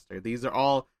puppet master. They're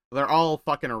all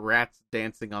fucking rats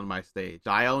dancing on my stage.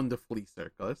 I own the flea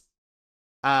circus.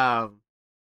 I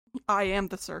am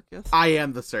the circus. I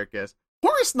am the circus.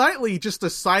 Horace Knightley just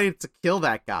decided to kill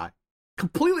that guy.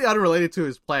 Completely unrelated to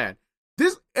his plan.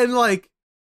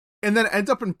 And then ends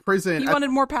up in prison. He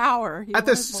wanted more power. At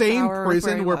the same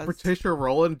prison where Patricia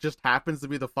Rowland just happens to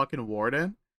be the fucking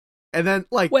warden. And then,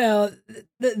 like... Well,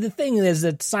 the thing is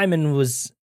that Simon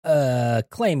was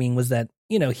claiming was that,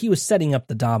 he was setting up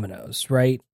the dominoes,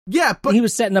 right? Yeah, but... He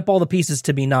was setting up all the pieces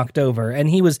to be knocked over, and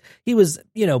he was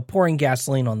pouring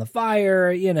gasoline on the fire,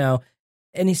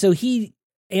 and so he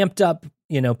amped up,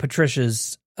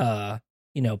 Patricia's,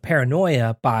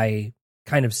 paranoia by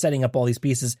kind of setting up all these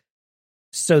pieces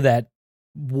so that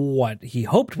what he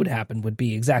hoped would happen would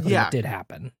be exactly what did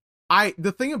happen.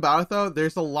 The thing about it, though,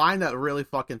 there's a line that really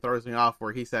fucking throws me off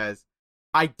where he says,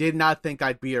 I did not think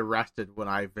I'd be arrested when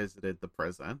I visited the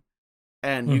prison.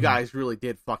 And you guys really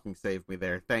did fucking save me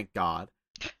there. Thank God.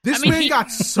 He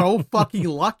got so fucking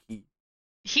lucky.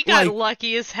 He got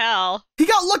lucky as hell. He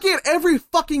got lucky at every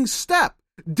fucking step.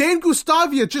 Dan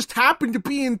Gustavia just happened to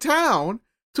be in town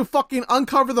to fucking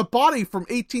uncover the body from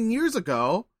 18 years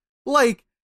ago. Like,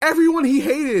 everyone he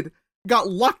hated got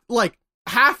luck. Like,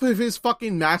 half of his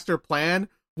fucking master plan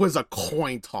was a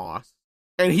coin toss.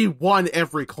 And he won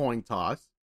every coin toss.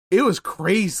 It was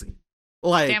crazy.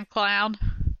 Like, damn clown.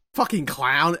 Fucking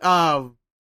clown. That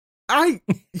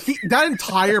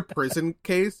entire prison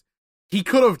case, he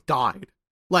could have died.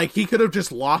 Like, he could have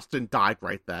just lost and died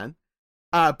right then.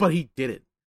 But he didn't.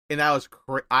 And that was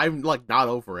I'm, like, not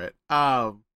over it.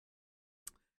 And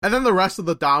then the rest of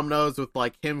the dominoes with,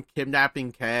 like, him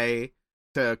kidnapping Kay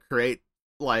to create,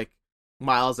 like,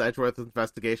 Miles Edgeworth's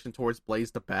investigation towards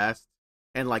Blaze the Best.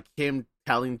 And, like, him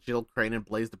telling Jill Crane and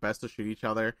Blaze the Best to shoot each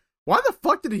other. Why the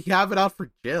fuck did he have it out for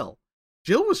Jill?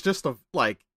 Jill was just a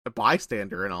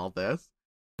bystander in all this.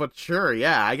 But sure,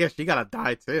 yeah, I guess she gotta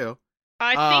die too.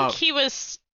 I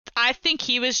think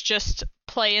he was just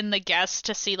playing the guess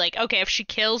to see, like, okay, if she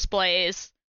kills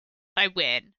Blaze, I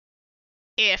win.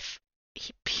 If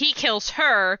he kills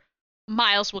her,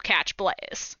 Miles will catch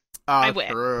Blaze. I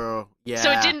win. True. Yeah.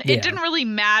 So it didn't really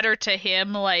matter to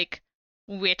him, like,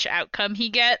 which outcome he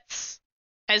gets,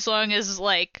 as long as,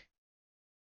 like,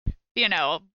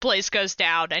 Blaze goes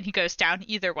down, and he goes down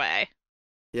either way.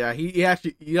 Yeah, he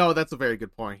actually, that's a very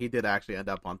good point. He did actually end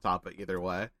up on top of either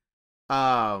way.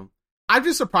 I'm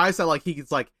just surprised that, like,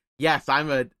 he's like, yes, I'm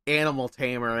an animal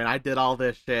tamer, and I did all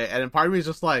this shit, and then part of me is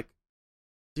just like,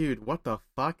 dude, what the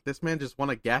fuck? This man just won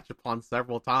a Gachapon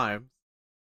several times,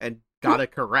 and got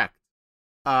it correct.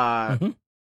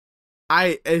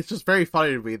 It's just very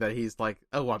funny to me that he's like,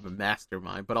 oh, I'm a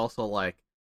mastermind, but also, like,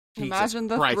 imagine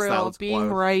the Christ, thrill of being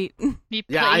close. right.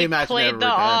 I imagine played the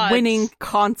every odds. Winning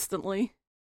constantly.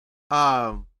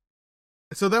 So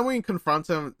then we confront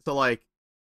him. So, like,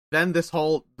 then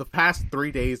the past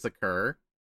 3 days occur,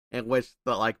 in which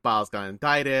Miles got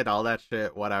indicted, all that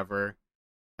shit, whatever.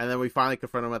 And then we finally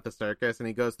confront him at the circus, and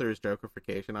he goes through his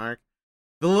Jokerification arc.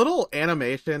 The little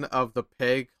animation of the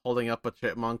pig holding up a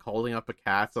chipmunk, holding up a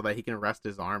cat so that he can rest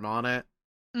his arm on it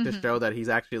to show that he's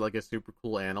actually, like, a super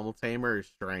cool animal tamer is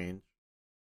strange.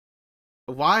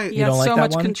 Why? He has so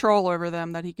much control over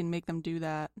them that he can make them do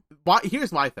that.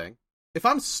 Here's my thing. If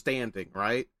I'm standing,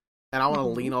 right, and I want to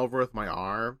lean over with my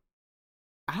arm,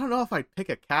 I don't know if I'd pick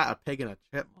a cat, a pig, and a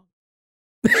chipmunk.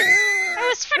 It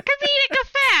was for comedic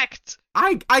effect!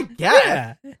 I guess.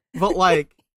 Yeah. But,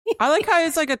 like... I like how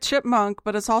it's like a chipmunk,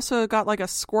 but it's also got, like, a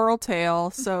squirrel tail,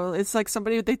 so it's like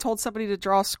they told somebody to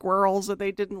draw squirrels and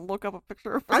they didn't look up a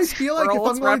picture of a I feel like if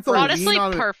I'm going to honestly,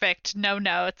 perfect. No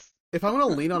notes. If I'm going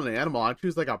to lean on an animal, I'd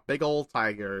choose, like, a big old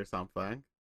tiger or something.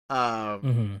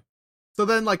 So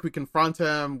then, like, we confront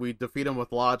him, we defeat him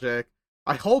with logic.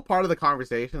 A whole part of the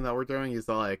conversation that we're doing is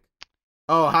like,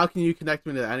 oh, how can you connect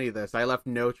me to any of this? I left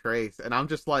no trace. And I'm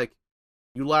just like,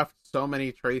 you left so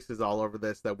many traces all over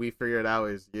this that we figured out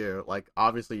is you. Like,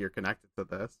 obviously you're connected to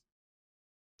this.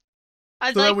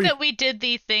 I like that we did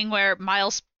the thing where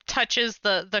Miles touches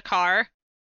the car.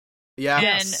 Yeah.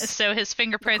 And so his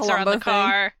fingerprints are on the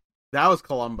car. That was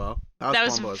Columbo. That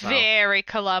was Columbo as hell. very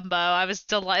Columbo. I was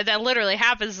delighted. That literally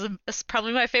happens. It's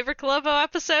probably my favorite Columbo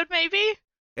episode, maybe.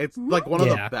 It's like one of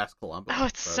Yeah. the best Columbo. Oh,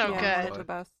 it's so episodes, good. honestly. The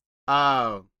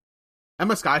best.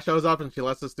 Emma Skye shows up and she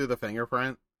lets us do the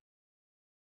fingerprint.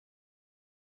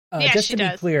 Yeah, just she to be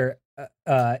does. clear,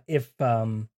 if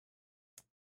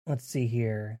let's see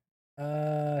here.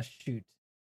 Shoot.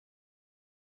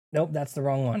 Nope, that's the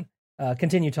wrong one.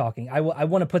 Continue talking. I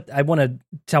want to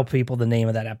tell people the name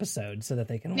of that episode so that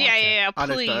they can watch it. Yeah,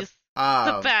 Understood. please.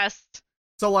 The best.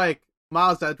 So like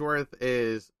Miles Edgeworth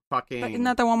is fucking. Isn't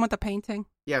that the one with the painting?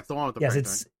 Yeah, it's the one with the Yes,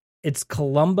 printing. it's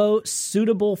Columbo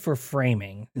Suitable for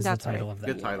Framing is That's the title right. of that.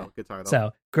 Good title. Good title.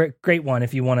 So great one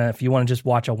if you want to just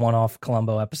watch a one-off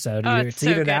Columbo episode. Oh, Either, it's it's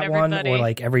so either good, that one everybody. or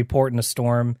like Every Port in a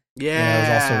Storm. yeah, it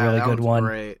was also a really that good one's one.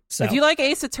 Great. So If you like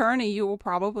Ace Attorney, you will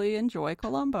probably enjoy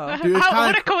Columbo. Dude, it's What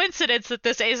kinda a coincidence that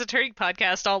this Ace Attorney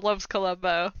podcast all loves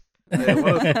Columbo. Yeah,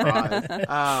 what a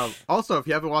surprise. Also, if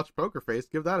you haven't watched Poker Face,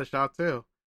 give that a shot too.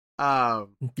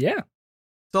 yeah,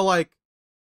 So like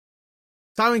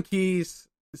Simon Keyes,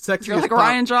 sexy You're as like fuck,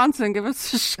 Ryan Johnson. Give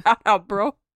us a shout out,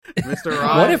 bro. Mr.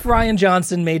 Ryan. what if Ryan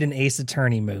Johnson made an Ace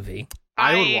Attorney movie?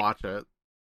 I would watch it.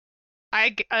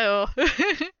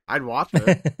 I'd watch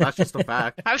it. That's just a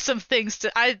fact. I have some things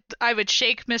to. I would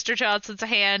shake Mr. Johnson's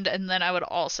hand and then I would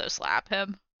also slap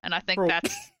him, and I think Bro.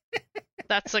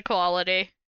 that's a quality.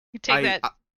 You take that.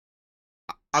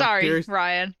 I'm Sorry, curious,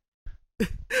 Ryan.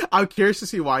 I'm curious to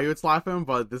see why you would slap him,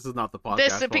 but this is not the podcast.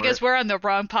 This for because it. we're on the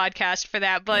wrong podcast for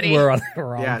that, buddy. We're on the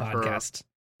wrong Yeah, true. podcast.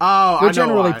 Oh, I We're know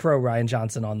generally why. pro Ryan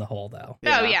Johnson on the whole, though.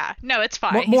 Oh yeah, no, it's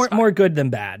fine. More He's fine. more good than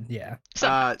bad. Yeah.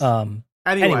 So,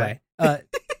 Anyway,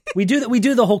 We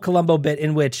do the whole Columbo bit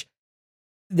in which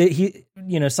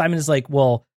Simon is like,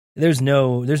 well, there's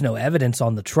no evidence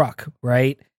on the truck,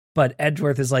 right? But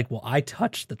Edgeworth is like, well, I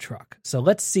touched the truck, so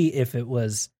let's see if it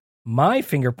was my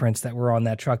fingerprints that were on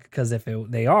that truck, because if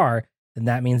they are, then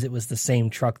that means it was the same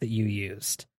truck that you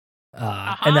used,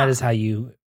 and that is how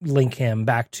you link him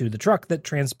back to the truck that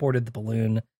transported the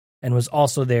balloon and was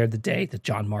also there the day that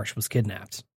John Marsh was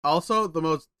kidnapped. also the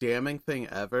most damning thing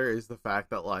ever is the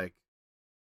fact that like,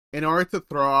 in order to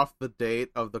throw off the date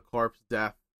of the corpse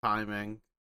death timing,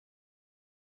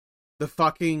 the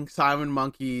fucking Simon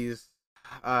Monkeys,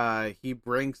 he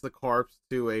brings the corpse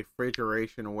to a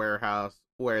refrigeration warehouse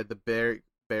where the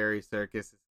Berry Circus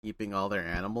is keeping all their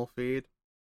animal feed.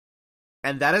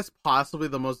 And that is possibly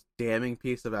the most damning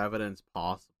piece of evidence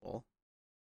possible,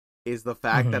 is the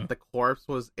fact that the corpse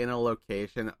was in a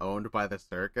location owned by the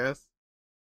circus.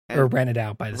 Or rented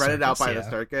out by the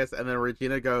circus, and then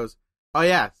Regina goes, oh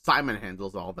yeah, Simon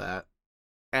handles all that.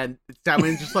 And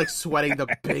Simon's just like sweating the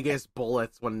biggest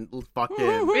bullets when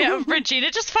fucking... yeah, Regina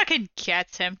just fucking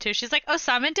gets him too. She's like, oh,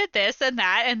 Simon did this and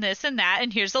that and this and that,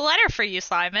 and here's a letter for you,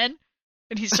 Simon.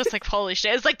 And he's just like, holy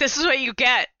shit. It's like, this is what you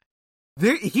get.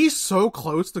 He's so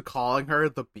close to calling her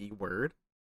the B word.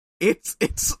 It's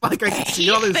like I can see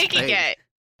He's on his thinking face. it.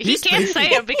 He He's can't say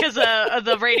thinking it because of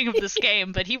the rating of this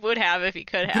game, but he would have if he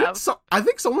could have. So, I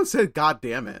think someone said, God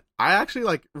damn it. I actually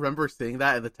like remember seeing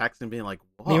that in the text and being like,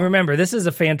 whoa. I mean, remember, this is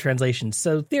a fan translation,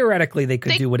 so theoretically they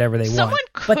could do whatever they someone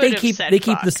want. could But they have keep said they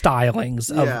keep fuck. the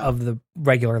stylings of, Yeah. of the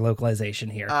regular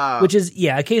localization here, Uh, which is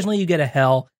occasionally you get a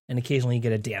hell and occasionally you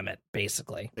get a damn it,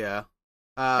 basically. Yeah.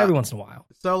 Every once in a while.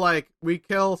 So like we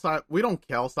don't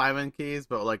kill Simon Keyes,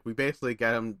 but like we basically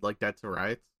get him like dead to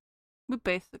rights. We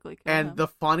basically kill And him. the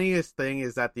funniest thing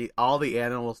is that all the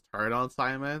animals turn on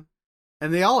Simon,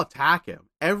 and they all attack him.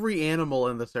 Every animal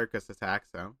in the circus attacks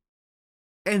him,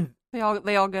 and They all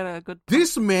get a good.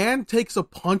 this man takes a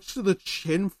punch to the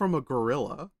chin from a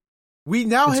gorilla. We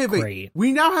now It's have great.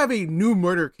 a new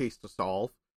murder case to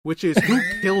solve, which is who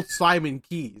killed Simon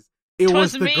Keyes. It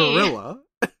was Twas the me. gorilla.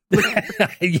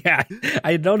 Yeah,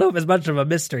 I don't know if it's much of a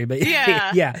mystery, but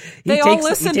Yeah. yeah, They all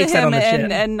listen to that on him the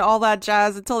chin. and all that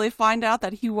jazz until they find out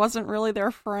that he wasn't really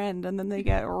their friend, and then they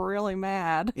get really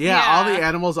mad. Yeah, all Yeah. the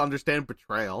animals understand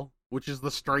betrayal, which is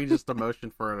the strangest emotion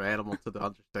for an animal to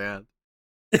understand.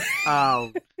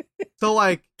 So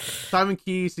like Simon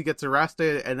Keyes, he gets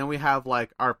arrested, and then we have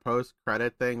like our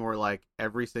post-credit thing where like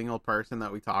every single person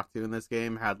that we talked to in this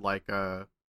game had like a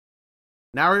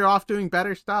now you're off doing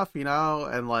better stuff, you know,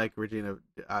 and like Regina,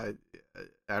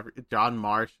 John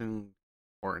Marsh and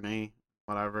Courtney,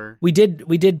 whatever. We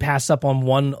did pass up on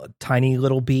one tiny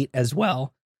little beat as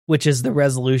well, which is the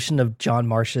resolution of John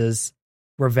Marsh's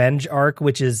revenge arc,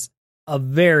 which is a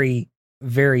very,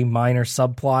 very minor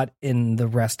subplot in the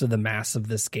rest of the mass of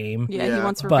this game. Yeah, he Yeah.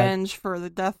 wants But- revenge for the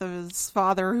death of his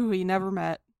father, who he never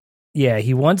met. Yeah,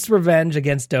 he wants revenge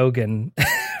against Dogen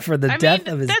for the death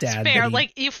of his that's dad. fair. that he-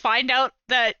 Like you find out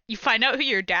who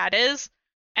your dad is,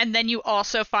 and then you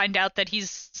also find out that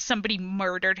somebody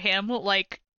murdered him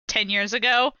like 10 years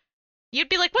ago, you'd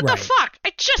be like, what the fuck?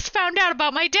 I just found out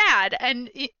about my dad, and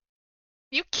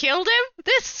you killed him?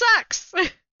 This sucks.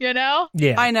 You know?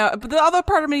 Yeah. I know. But the other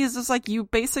part of me is just like, you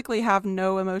basically have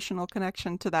no emotional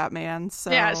connection to that man. So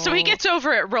yeah, so he gets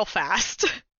over it real fast.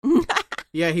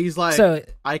 Yeah, he's like,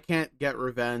 I can't get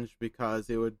revenge because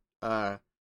it would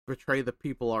betray the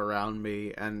people around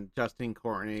me, and Justine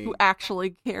Courtney, who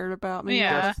actually cared about me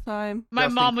at this time. My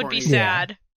mom would be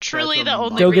sad. Truly the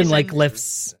only Dogen reason. like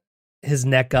lifts his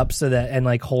neck up so that, and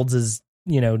like holds his,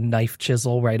 knife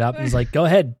chisel right up and he's like, go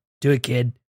ahead, do it,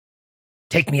 kid.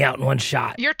 Take me out in one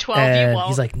shot. You're 12, you won't.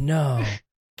 He's like, no,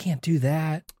 can't do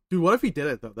that. Dude, what if he did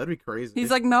it, though? That'd be crazy.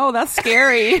 He's like, no, that's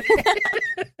scary.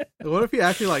 What if he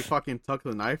actually, like, fucking took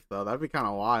the knife, though? That'd be kind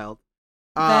of wild.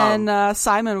 Then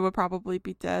Simon would probably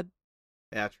be dead.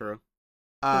 Yeah, true.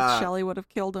 Shelly would have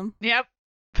killed him. Yep.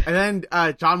 And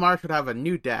then John Marsh would have a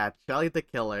new dad, Shelly the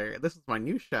Killer. This is my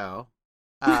new show.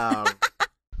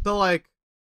 So, like,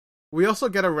 we also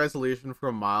get a resolution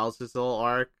from Miles' little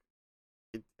arc.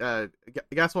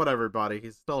 Guess what, everybody?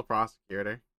 He's still a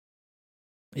prosecutor.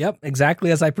 Yep,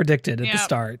 exactly as I predicted at the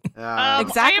start.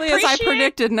 Exactly as I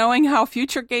predicted, knowing how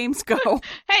future games go.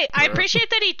 Hey, I appreciate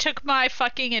that he took my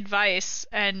fucking advice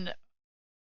and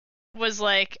was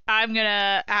like, I'm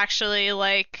gonna actually,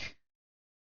 like,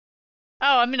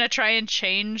 I'm gonna try and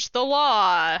change the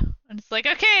law. And it's like,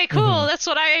 okay, cool, that's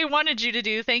what I wanted you to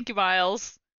do. Thank you,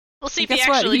 Miles. We'll see if he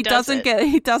actually does it.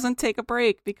 He doesn't take a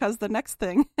break because the next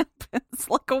thing happens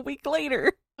like a week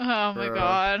later. Oh my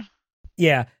god.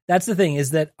 Yeah, that's the thing,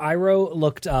 is that Iroh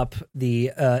looked up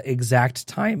the exact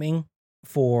timing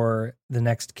for the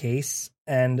next case.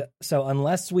 And so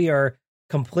unless we are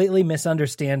completely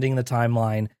misunderstanding the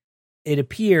timeline, it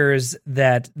appears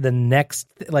that the next,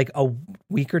 like a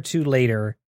week or two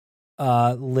later,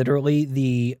 literally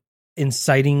the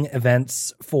inciting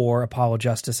events for Apollo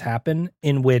Justice happen,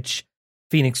 in which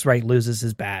Phoenix Wright loses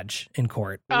his badge in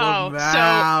court. Oh,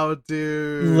 wow,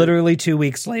 dude. Literally 2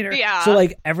 weeks later. Yeah. So,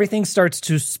 like, everything starts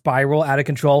to spiral out of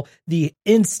control the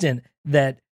instant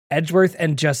that Edgeworth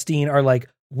and Justine are like,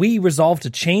 we resolve to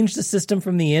change the system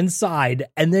from the inside,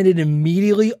 and then it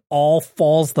immediately all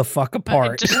falls the fuck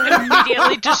apart. It just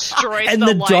immediately destroys and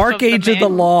the the dark age of the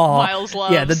law. Miles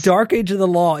loves. Yeah, the dark age of the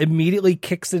law immediately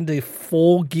kicks into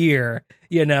full gear,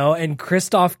 and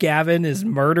Christoph Gavin is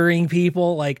murdering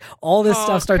people. Like, all this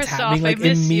stuff starts happening like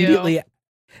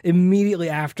immediately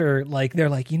after, like, they're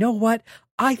like, you know what?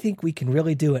 I think we can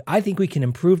really do it. I think we can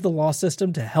improve the law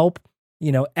system to help,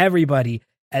 everybody.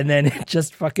 And then it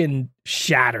just fucking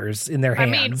shatters in their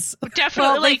hands. I mean,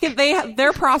 definitely. Well,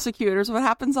 they're prosecutors. What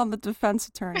happens on the defense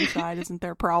attorney side isn't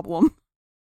their problem.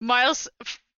 Miles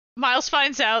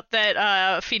finds out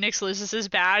that Phoenix loses his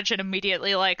badge and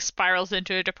immediately, like, spirals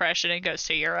into a depression and goes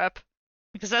to Europe.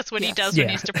 Because that's what he does when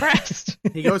he's depressed.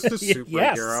 He goes to Super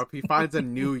Europe. He finds a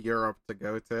new Europe to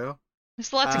go to.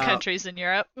 There's lots of countries in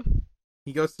Europe.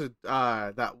 He goes to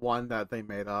that one that they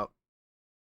made up.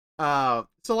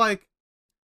 So, like,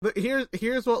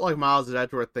 here's what, like, Miles'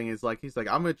 Edgeworth thing is like. He's like,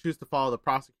 I'm gonna choose to follow the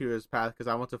prosecutor's path because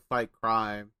I want to fight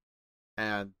crime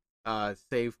and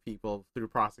save people through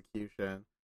prosecution.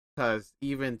 Because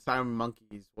even Simon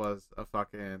Monkeys was a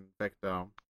fucking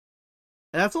victim,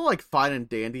 and that's all, like, fine and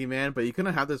dandy, man. But you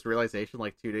couldn't have this realization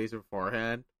like 2 days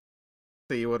beforehand,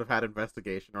 so you would have had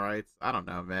investigation rights. I don't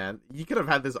know, man. You could have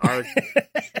had this arc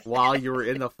while you were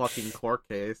in the fucking court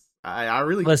case. I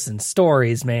really listen,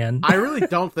 stories, man. I really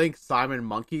don't think Simon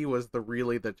Monkey was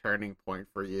the turning point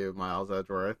for you, Miles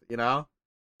Edgeworth.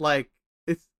 Like,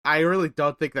 I really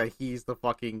don't think that he's the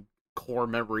fucking core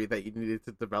memory that you needed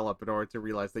to develop in order to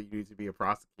realize that you need to be a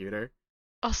prosecutor.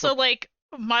 Also, like,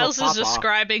 Miles is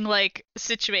describing like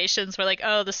situations where, like,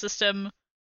 oh, the system,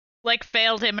 like,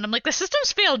 failed him, and I'm like, the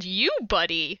system's failed you,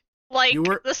 buddy. Like,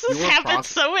 this has happened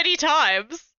so many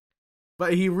times.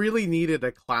 But he really needed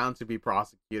a clown to be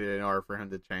prosecuted in order for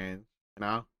him to change,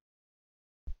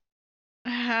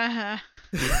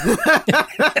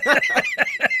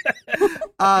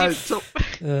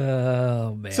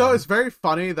 Oh man. So it's very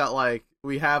funny that, like,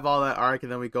 we have all that arc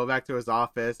and then we go back to his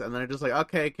office and then they're just like,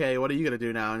 okay, Kay, what are you gonna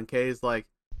do now? And Kay's like,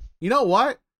 you know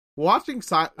what? Watching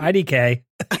IDK.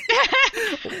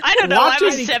 I don't know.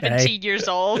 I'm 17 years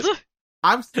old.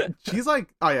 She's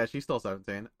like, oh yeah, she's still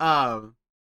 17.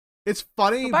 It's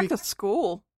funny. Go back to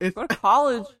school. Go to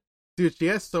college. Dude, she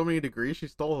has so many degrees. She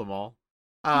stole them all.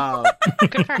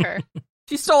 Good for her.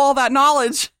 She stole all that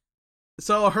knowledge.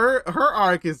 So her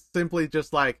arc is simply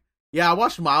just like, yeah, I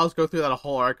watched Miles go through that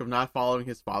whole arc of not following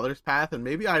his father's path, and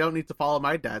maybe I don't need to follow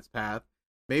my dad's path.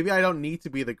 maybe I don't need to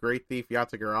be the great thief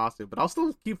Yatagarasu, but I'll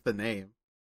still keep the name.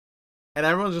 And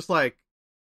everyone's just like,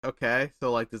 okay,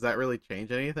 so like, does that really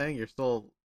change anything? You're still,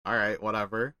 alright,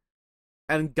 whatever.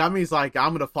 And Gummy's like,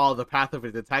 I'm gonna follow the path of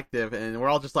a detective, and we're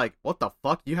all just like, what the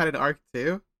fuck? You had an arc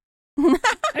too? I mean,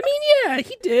 yeah,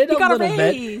 he did He a got a little bit.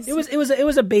 raise. It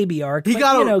was a baby arc. He but,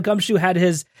 got Gumshoe had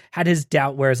his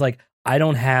doubt where it's like, I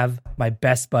don't have my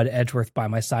best bud Edgeworth by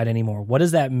my side anymore. What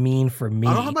does that mean for me?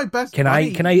 I don't have my best Can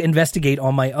buddy. I investigate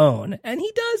on my own? And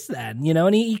he does that,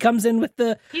 and he comes in with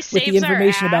the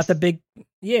information about the big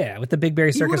with the Big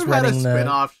Berry Circus he would have running had a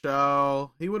spin-off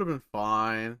show. He would have been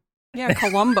fine. Yeah,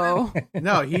 Columbo.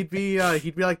 No, he'd be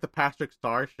like the Patrick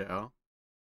Star show.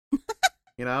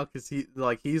 Because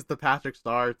he's the Patrick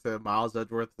Star to Miles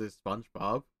Edgeworth's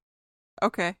SpongeBob.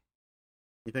 Okay.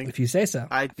 You think? If you say so.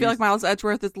 I feel like Miles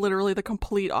Edgeworth is literally the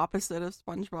complete opposite of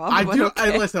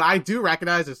SpongeBob. Listen, I do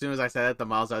recognize as soon as I said it that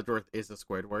Miles Edgeworth is a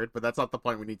Squidward, but that's not the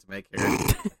point we need to make here.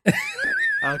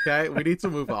 Okay, we need to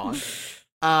move on.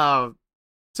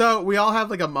 So we all have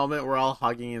like a moment we're all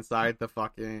hugging inside the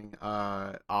fucking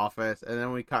office, and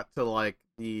then we cut to like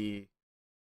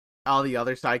all the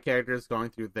other side characters going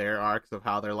through their arcs of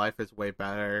how their life is way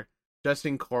better.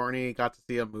 Justin Courtney got to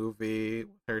see a movie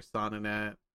with her son in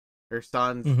it. Her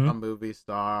son's a movie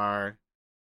star.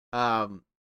 Who's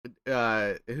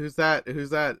that? Who's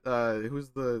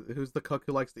the cook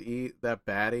who likes to eat? That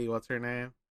baddie? What's her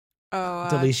name? Oh,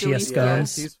 Delicia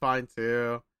Scones. Yeah, she's fine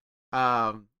too.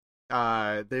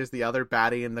 There's the other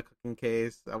baddie in the cooking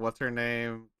case. What's her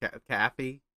name?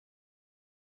 Kathy.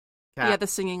 Yeah, the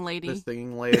singing lady. The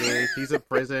singing lady. She's in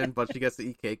prison, but she gets to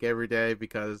eat cake every day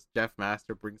because Jeff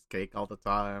Master brings cake all the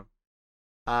time.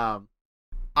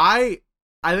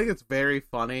 I think it's very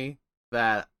funny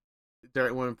that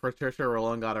when Patricia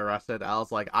Rowland got arrested, I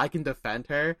was like, I can defend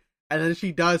her, and then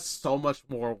she does so much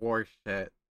more worse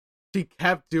shit. She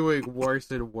kept doing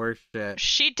worse and worse shit.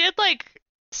 She did like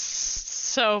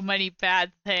so many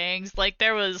bad things. Like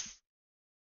there was.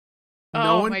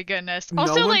 My goodness.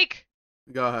 Also,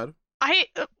 Go ahead.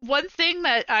 One thing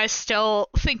that I still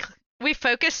think we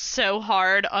focus so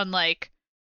hard on like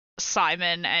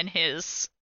Simon and his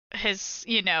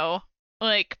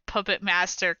like puppet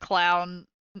master clown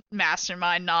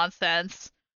mastermind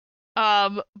nonsense.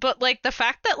 But like the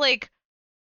fact that like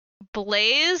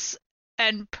Blaze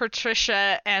and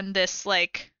Patricia and this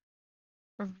like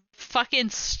fucking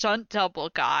stunt double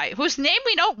guy whose name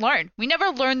we don't learn. We never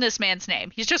learn this man's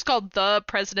name. He's just called the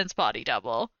president's body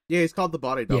double. Yeah, he's called the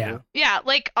body double. Yeah,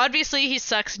 like obviously he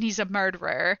sucks and he's a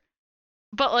murderer.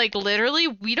 But like literally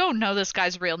we don't know this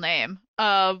guy's real name.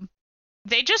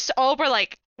 They just all were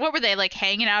like, what were they, like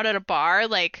hanging out at a bar?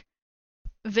 Like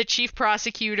the chief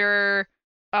prosecutor,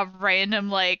 a random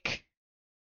like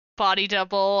body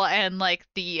double, and like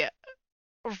the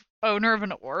owner of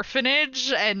an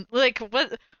orphanage, and like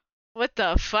what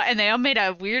the fuck? And they all made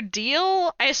a weird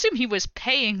deal. I assume he was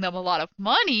paying them a lot of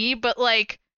money, but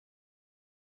like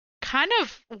kind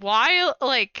of why,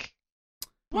 like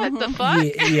what the fuck?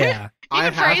 Yeah.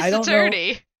 Even for Ace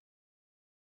Attorney.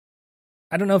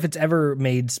 I don't know if it's ever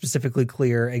made specifically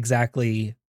clear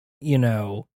exactly,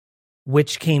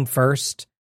 which came first,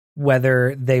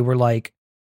 whether they were like,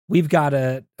 we've got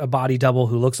a body double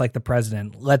who looks like the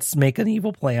president. Let's make an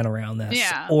evil plan around this.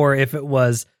 Yeah. Or if it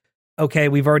was, okay,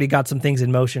 we've already got some things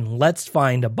in motion. Let's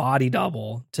find a body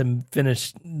double to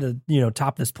finish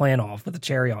top this plan off with a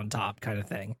cherry on top kind of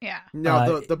thing. Yeah.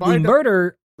 No, the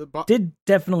murder did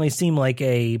definitely seem like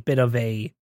a bit of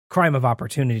a crime of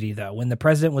opportunity, though. When the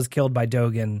president was killed by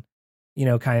Dogen,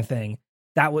 kind of thing,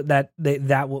 that would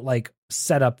like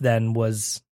set up then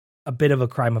was a bit of a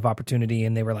crime of opportunity,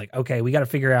 and they were like, okay, we got to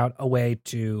figure out a way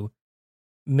to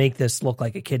make this look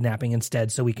like a kidnapping instead,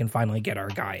 so we can finally get our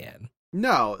guy in.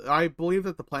 No, I believe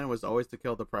that the plan was always to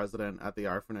kill the president at the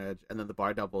orphanage, and then the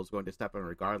body double is going to step in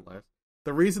regardless.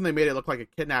 The reason they made it look like a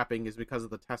kidnapping is because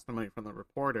of the testimony from the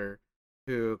reporter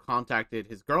who contacted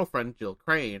his girlfriend, Jill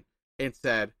Crane, and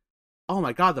said, oh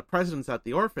my god, the president's at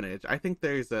the orphanage. I think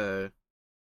there's about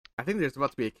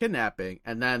to be a kidnapping,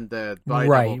 and then the body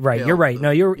right. You're right.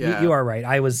 No, you are right.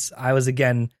 I was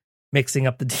again mixing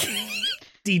up the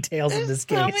details of this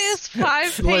case. Tell me it's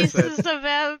 5 pages of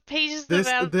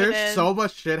evidence. There's so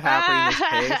much shit happening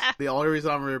in this case. The only reason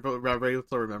I'm able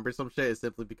to remember some shit is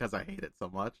simply because I hate it so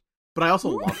much. But I also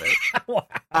love it. Wow.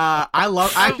 I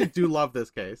actually do love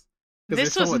this case.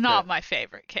 This was not my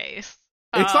favorite case.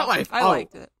 It's not my. I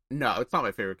liked it. No, it's not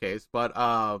my favorite case, but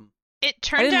it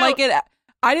turned out like it.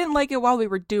 I didn't like it while we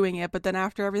were doing it, but then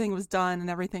after everything was done and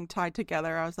everything tied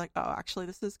together, I was like, oh, actually,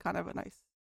 this is kind of a nice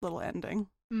little ending.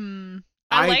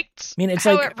 I liked. I mean, it's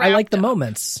like I like the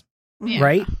moments. Yeah.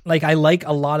 right? Like, I like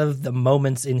a lot of the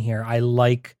moments in here. I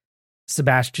like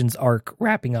Sebastian's arc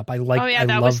wrapping up. I like. Oh yeah, I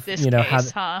that love, was this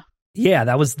case, how. huh? Yeah,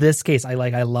 that was this case.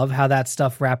 I love how that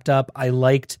stuff wrapped up. I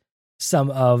liked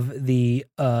some of the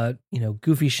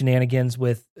goofy shenanigans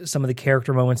with some of the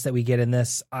character moments that we get in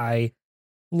this. I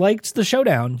liked the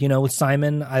showdown, with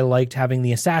Simon. I liked having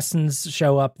the assassins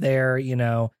show up there,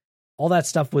 all that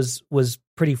stuff was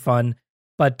pretty fun.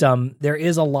 But there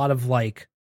is a lot of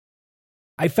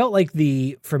I felt like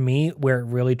for me, where it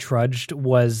really trudged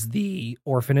was the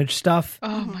orphanage stuff.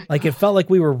 Oh my God. It felt like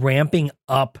we were ramping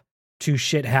up to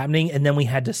shit happening, and then we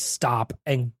had to stop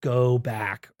and go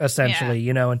back, essentially,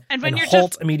 and when you're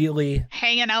halt just immediately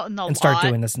hanging out in the and lot, start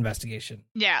doing this investigation.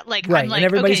 Yeah, right, I'm like, and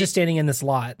everybody's okay, just standing in this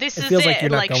lot. This it is feels it. like you're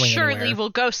not going surely anywhere.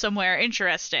 we'll go somewhere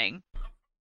interesting.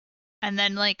 And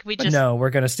then we But just no,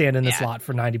 we're going to stand in this lot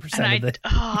for 90% of it.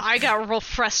 I got real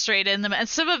frustrated in them, and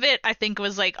some of it I think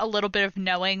was a little bit of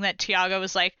knowing that Tiago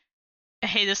was like,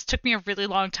 "Hey, this took me a really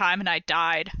long time, and I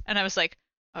died," and I was like,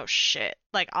 "Oh shit!"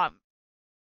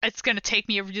 It's gonna take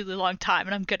me a really long time,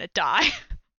 and I'm gonna die.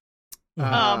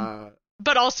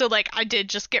 But also I did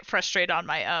just get frustrated on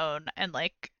my own, and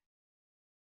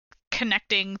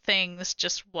connecting things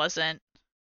just wasn't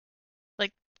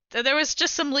there was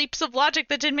just some leaps of logic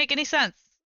that didn't make any sense.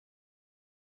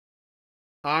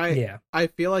 I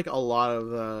feel like a lot of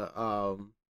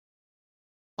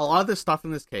the stuff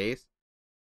in this case,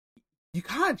 you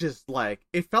kind of just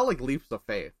it felt like leaps of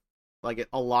faith.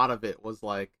 A lot of it was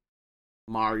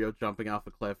Mario jumping off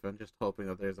a cliff and just hoping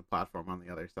that there's a platform on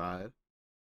the other side.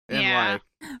 And Yeah.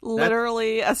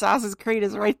 Literally, Assassin's Creed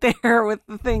is right there with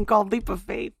the thing called Leap of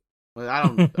Faith.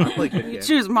 I play good You games.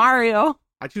 choose Mario.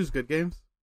 I choose good games.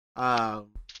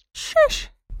 Shush.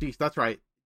 Geez, that's right.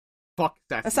 Fuck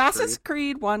Assassin's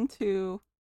Creed 1, 2,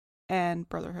 and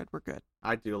Brotherhood were good.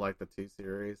 I do like the 2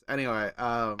 series. Anyway,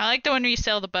 I like the one where you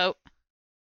sail the boat.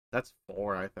 That's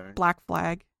 4, I think. Black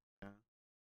Flag. Yeah.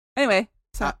 Anyway,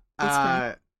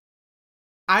 I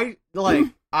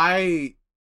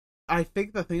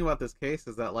think the thing about this case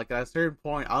is that at a certain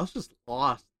point I was just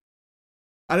lost.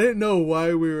 I didn't know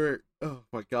why we were. Oh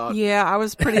my god. Yeah, I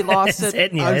was pretty lost at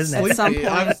some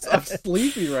point. I'm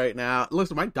sleepy right now.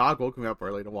 Listen, my dog woke me up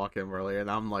early to walk in earlier, and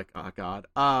I'm like, oh god.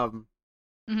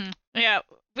 Mm-hmm. Yeah,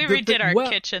 we redid our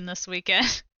kitchen this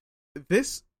weekend.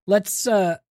 Let's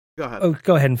go ahead. Oh,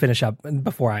 go ahead and finish up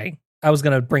before I was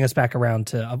going to bring us back around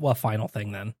to a final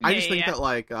thing then. I just think that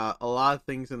a lot of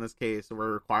things in this case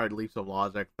were required leaps of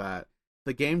logic that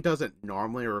the game doesn't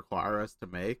normally require us to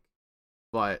make,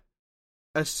 but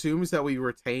assumes that we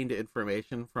retained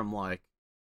information from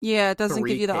it doesn't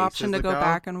give you the option to go ago.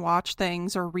 back and watch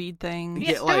things or read things.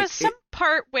 Yeah, there was some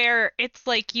part where it's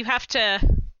you have to.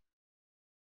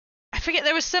 I forget.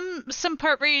 There was some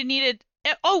part where you needed.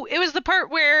 Oh, it was the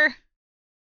part where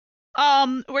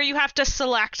you have to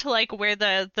select where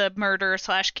the murder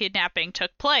 / kidnapping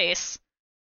took place,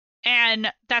 and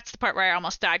that's the part where I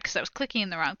almost died because I was clicking in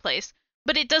the wrong place.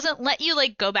 But it doesn't let you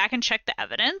go back and check the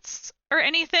evidence or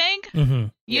anything. Mm-hmm.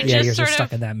 You're just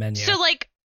stuck in that menu. So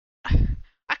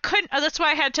I couldn't. That's why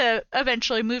I had to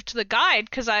eventually move to the guide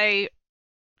because I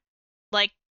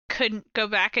couldn't go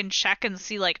back and check and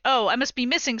see oh, I must be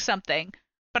missing something.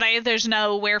 But there's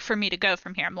nowhere for me to go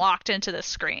from here. I'm locked into this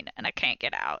screen and I can't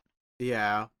get out.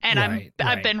 Yeah. And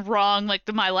I've been wrong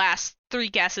my last 3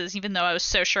 guesses, even though I was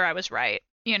so sure I was right.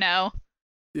 Yeah.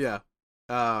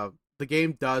 The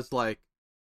game does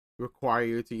require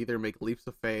you to either make leaps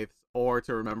of faith or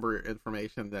to remember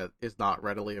information that is not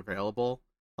readily available.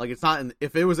 It's not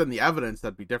if it was in the evidence,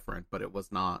 that'd be different, but it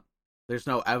was not. There's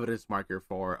no evidence marker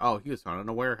for he was found in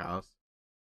a warehouse.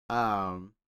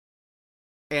 And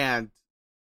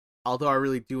although I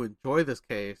really do enjoy this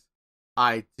case,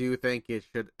 I do think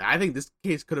I think this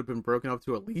case could have been broken up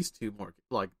to at least 2 more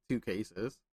 2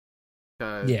 cases.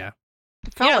 Yeah.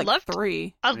 It felt I loved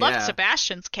 3. I loved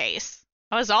Sebastian's case.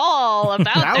 I was all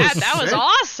about that. That was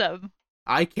awesome.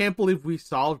 I can't believe we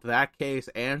solved that case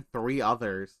and 3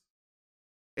 others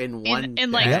in one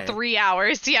in day. 3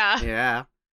 hours. Yeah. Yeah.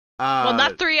 Well,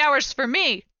 not 3 hours for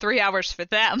me. 3 hours for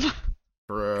them.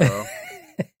 Bro.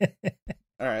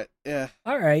 All right. Yeah.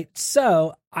 All right.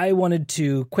 So I wanted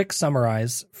to quick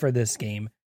summarize for this game.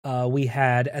 We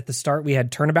had at the start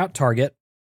Turnabout Target,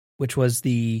 which was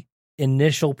the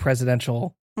initial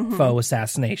presidential foe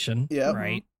assassination. Yeah.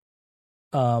 Right.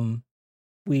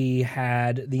 We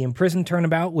had the Imprisoned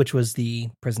Turnabout, which was the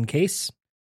prison case,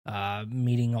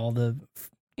 meeting all the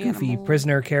goofy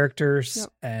prisoner characters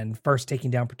and first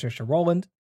taking down Patricia Rowland.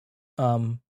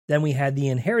 Then we had the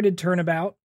Inherited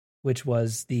Turnabout, which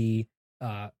was the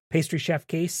pastry chef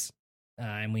case,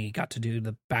 and we got to do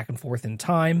the back and forth in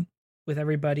time. with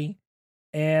everybody.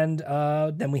 And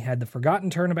then we had the Forgotten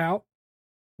Turnabout,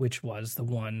 which was the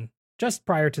one just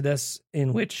prior to this,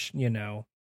 in which,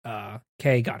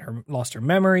 Kay lost her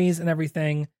memories and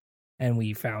everything, and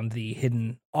we found the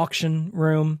hidden auction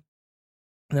room.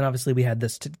 And then obviously we had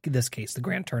this case, the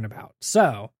Grand Turnabout.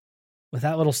 So, with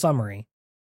that little summary,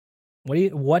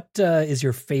 what is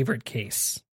your favorite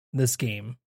case in this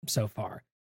game so far?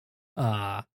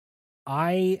 I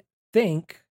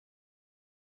think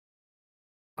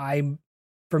I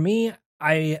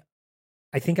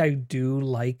think I do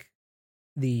like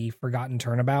the Forgotten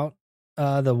Turnabout,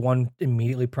 the one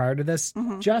immediately prior to this,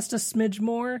 just a smidge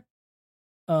more.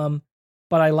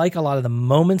 But I like a lot of the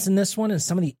moments in this one, and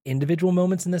some of the individual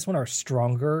moments in this one are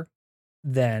stronger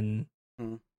than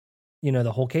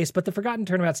the whole case. But the Forgotten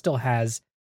Turnabout still has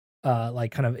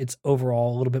like kind of its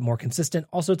overall a little bit more consistent.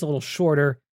 Also, it's a little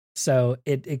shorter, so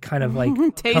it kind of like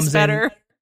tastes comes better.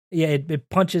 Yeah, it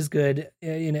punches good.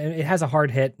 It has a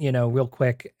hard hit, real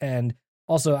quick. And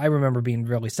also, I remember being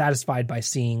really satisfied by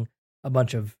seeing a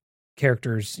bunch of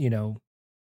characters,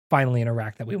 finally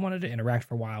interact that we wanted to interact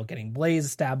for a while, getting Blaze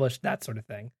established, that sort of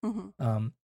thing.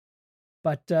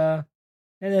 But and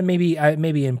then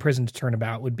maybe Imprisoned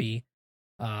Turnabout would be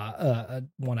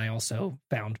one I also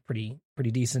found pretty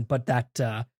decent. But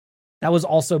that was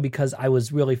also because I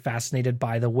was really fascinated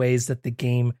by the ways that the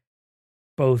game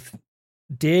both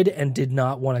did and did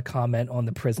not want to comment on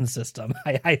the prison system.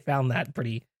 I found that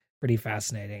pretty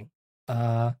fascinating.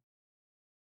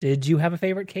 Did you have a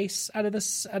favorite case out of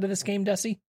this game,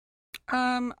 Desi?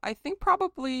 I think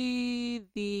probably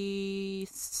the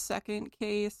second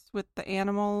case with the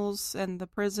animals and the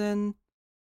prison.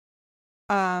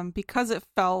 Because it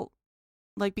felt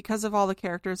like, because of all the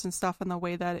characters and stuff and the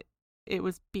way that it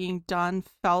was being done,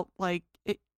 felt like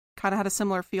it kind of had a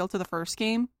similar feel to the first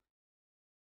game.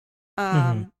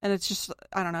 And it's just,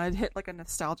 I don't know, it hit like a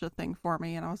nostalgia thing for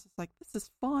me, and I was just like, this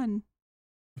is fun.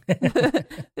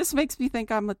 This makes me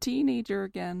think I'm a teenager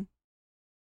again.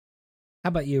 How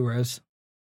about you, Rose?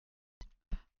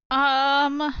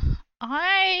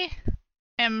 I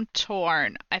am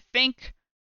torn. I think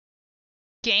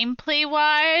gameplay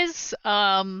wise,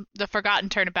 the Forgotten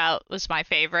Turnabout was my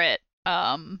favorite.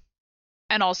 And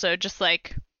also just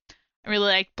like, I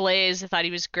really liked Blaze. I thought he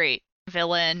was a great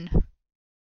villain.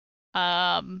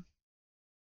 I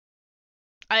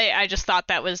just thought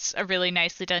that was a really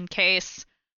nicely done case.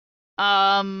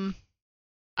 But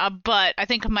I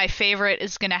think my favorite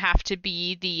is gonna have to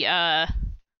be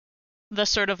the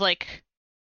sort of like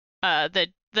the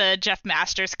Jeff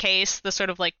Masters case, the sort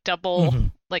of like double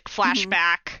like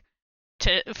flashback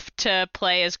to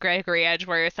play as Gregory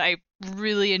Edgeworth. I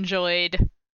really enjoyed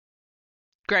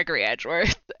Gregory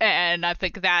Edgeworth, and I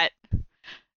think that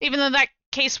even though that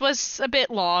case was a bit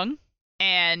long,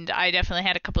 and I definitely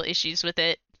had a couple of issues with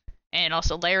it, and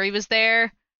also Larry was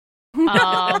there.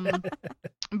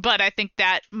 But I think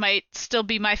that might still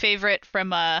be my favorite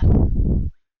from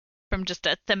just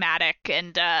a thematic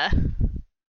and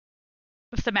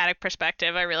thematic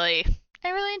perspective. I really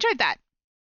enjoyed that.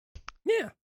 Yeah.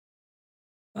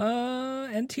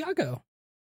 And Tiago.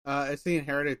 It's the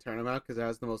Inherited Turnabout because it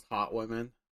has the most hot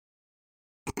women.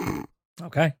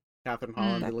 Okay. Catherine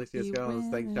Holland, Alicia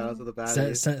Scones. Thanks, shout out to the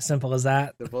baddies. Simple as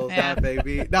that. Simple as that,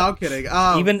 baby. No, I'm kidding.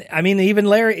 Even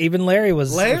Larry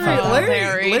was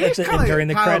Larry's kind during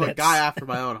the credits. Of a guy after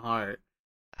my own heart.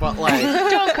 But like,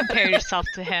 don't compare yourself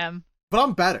to him. But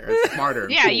I'm better. It's smarter.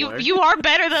 Yeah, you are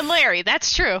better than Larry.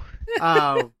 That's true.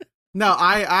 No,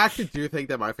 I actually do think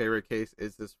that my favorite case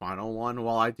is this final one.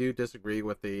 While I do disagree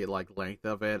with the like length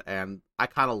of it, and I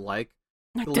kind of like.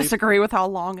 I disagree with how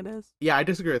long it is. Yeah, I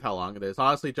disagree with how long it is.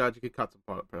 Honestly, Judge, you could cut some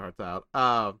parts out.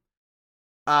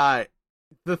 The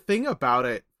thing about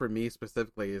it for me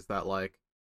specifically is that like,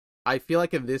 I feel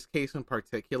like in this case in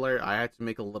particular, I had to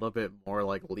make a little bit more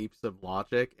like leaps of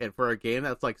logic, and for a game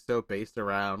that's like so based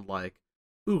around like,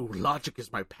 ooh, logic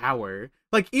is my power.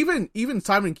 Like even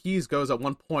Simon Keyes goes at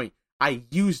one point, I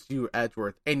used you,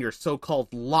 Edgeworth, and your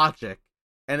so-called logic,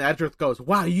 and Edgeworth goes,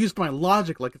 wow, you used my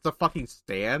logic like it's a fucking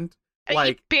stand.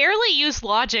 Like, you barely use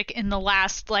logic in the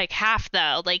last like half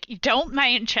though. Like, you don't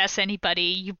mind chess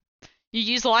anybody. You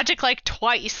use logic like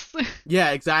twice.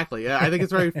 Yeah, exactly. Yeah, I think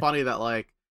it's very funny that like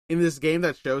in this game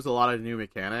that shows a lot of new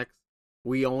mechanics,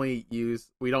 we don't use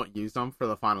them for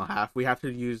the final half. We have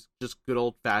to use just good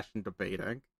old fashioned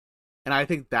debating, and I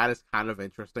think that is kind of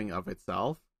interesting of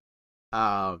itself.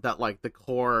 That like the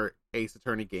core Ace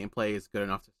Attorney gameplay is good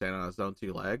enough to stand on its own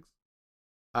two legs.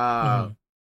 I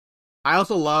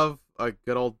also love a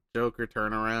good old Joker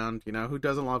turnaround. You know, who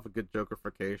doesn't love a good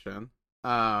Jokerification?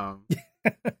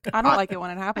 I don't like it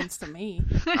when it happens to me.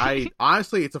 I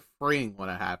honestly, it's a freeing when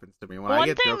it happens to me. When I One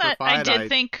get thing that I Joker-fied, did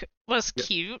think was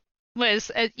cute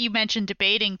was you mentioned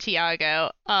debating,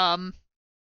 Tiago.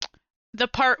 The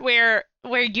part where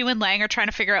you and Lang are trying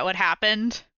to figure out what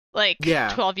happened, like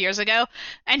 12 years ago,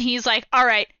 and he's like, "All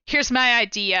right, here's my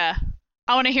idea.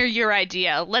 I want to hear your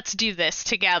idea. Let's do this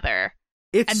together."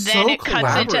 It's and then so it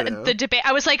cuts into the debate.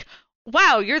 I was like,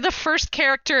 wow, you're the first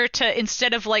character to,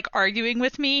 instead of like arguing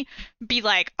with me, be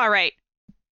like, all right,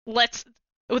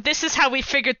 this is how we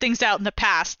figured things out in the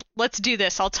past. Let's do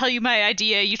this. I'll tell you my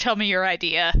idea, you tell me your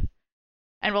idea,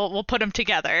 and we'll put them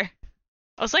together.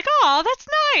 I was like, oh, that's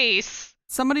nice.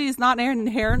 Somebody's not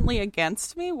inherently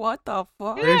against me? What the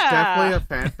fuck? There's definitely a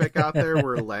fanfic out there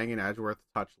where Lang and Edgeworth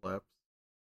touch lips.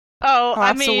 Oh,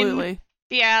 absolutely. I mean,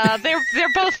 yeah, they're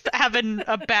both having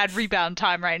a bad rebound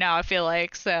time right now, I feel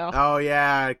like, so. Oh,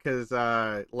 yeah, because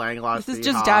Lang lost. This is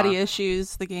just daddy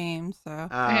issues, the game, so.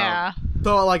 Yeah.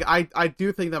 So, like, I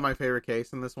do think that my favorite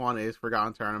case in this one is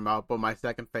Forgotten Turnabout, but my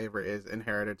second favorite is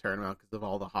Inherited Turnabout because of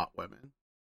all the hot women.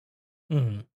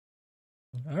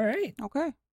 All right.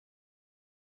 Okay.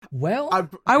 Well,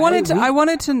 I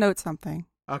wanted to note something.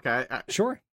 Okay.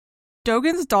 Sure.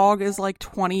 Dogen's dog is like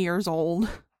 20 years old.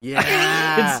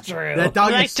 Yeah, it's true. That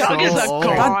dog is so old.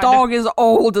 That dog is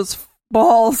old as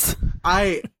balls.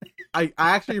 I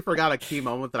actually forgot a key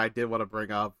moment that I did want to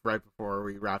bring up right before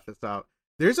we wrap this up.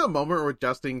 There's a moment where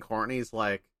Justine Courtney's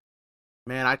like,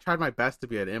 "Man, I tried my best to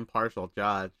be an impartial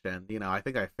judge, and I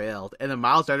think I failed." And then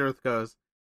Miles Edgeworth goes,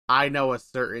 "I know a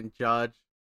certain judge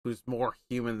who's more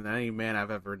human than any man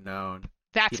I've ever known.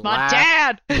 That's my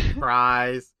dad." He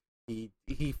cries.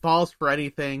 He falls for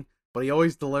anything, but he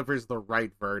always delivers the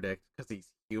right verdict because he's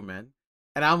human.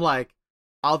 And I'm like,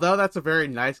 although that's a very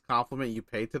nice compliment you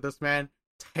paid to this man,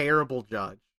 terrible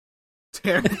judge.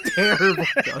 Terrible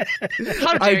judge.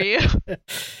 How dare you?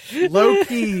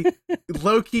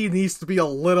 Low-key needs to be a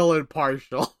little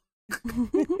impartial.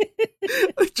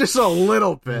 Just a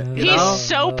little bit. He's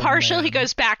so partial, man. He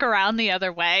goes back around the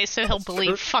other way, so he'll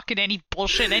believe fucking any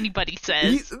bullshit anybody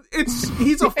says.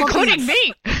 He's a fucking, including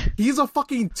me. He's a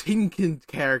fucking Tinkin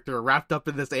character wrapped up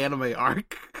in this anime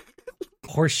arc.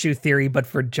 Horseshoe theory, but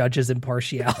for judges'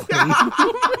 impartiality.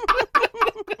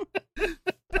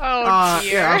 Oh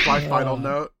dear. Yeah, that's my final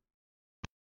note.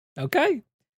 Okay.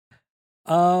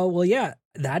 Well, yeah.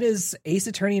 That is Ace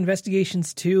Attorney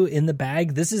Investigations 2 in the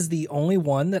bag. This is the only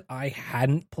one that I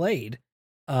hadn't played.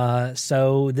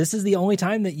 So this is the only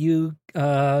time that you,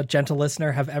 gentle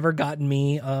listener, have ever gotten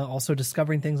me also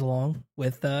discovering things along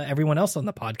with everyone else on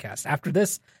the podcast. After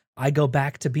this, I go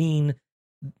back to being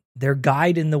their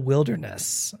guide in the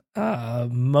wilderness.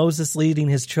 Moses leading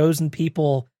his chosen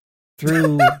people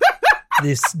through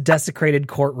this desecrated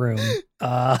courtroom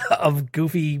of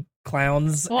goofy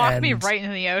clowns. Walk and me right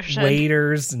into the ocean.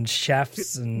 Waiters and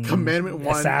chefs and Commandment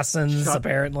 1, assassins,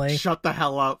 apparently. Shut the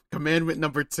hell up. Commandment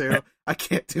number 2, I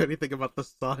can't do anything about the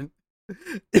sun.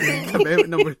 Commandment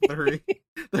number 3,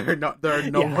 there are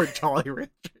no more Jolly Ranchers.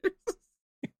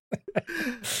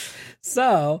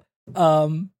 So,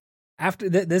 after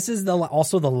this is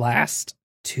also the last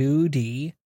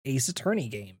 2D Ace Attorney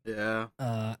game.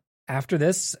 Yeah. After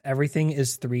this, everything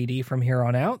is 3D from here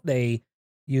on out. They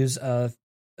use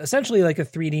essentially like a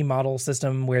 3D model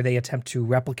system where they attempt to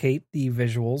replicate the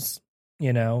visuals,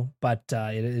 but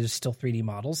it is still 3D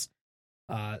models.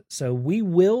 So we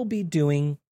will be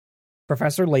doing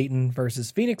Professor Layton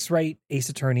versus Phoenix Wright Ace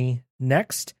Attorney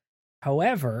next.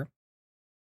 However,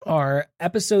 our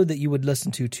episode that you would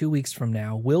listen to 2 weeks from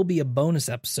now will be a bonus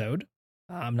episode.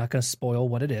 I'm not going to spoil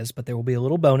what it is, but there will be a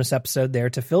little bonus episode there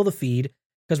to fill the feed,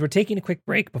 because we're taking a quick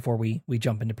break before we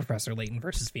jump into Professor Layton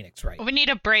versus Phoenix Wright. We need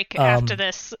a break after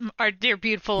this, our dear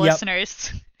beautiful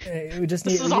listeners. We just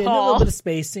need a little bit of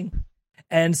spacing.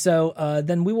 And so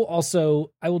then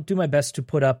I will do my best to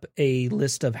put up a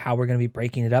list of how we're going to be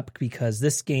breaking it up, because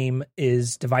this game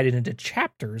is divided into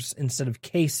chapters instead of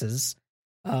cases.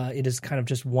 It is kind of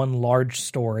just one large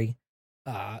story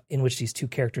in which these two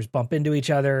characters bump into each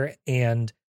other.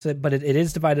 But it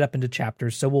is divided up into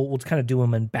chapters, so we'll kind of do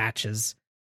them in batches.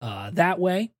 That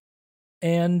way,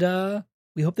 and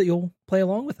we hope that you'll play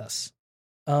along with us.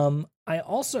 I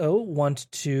also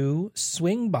want to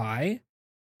swing by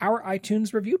our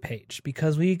iTunes review page,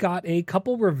 because we got a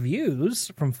couple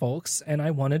reviews from folks, and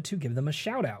I wanted to give them a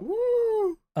shout out.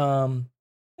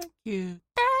 Thank you.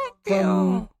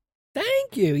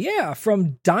 Thank you. Yeah,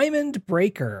 from Diamond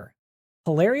Breaker.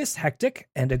 Hilarious, hectic,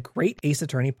 and a great Ace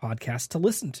Attorney podcast to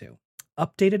listen to.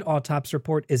 Updated Autopsy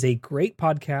Report is a great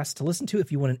podcast to listen to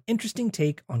if you want an interesting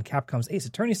take on Capcom's Ace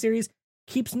Attorney series.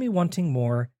 Keeps me wanting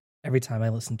more every time I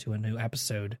listen to a new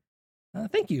episode.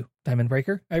 Thank you, Diamond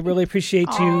Breaker. I really appreciate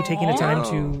you taking the time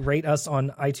to Aw. rate us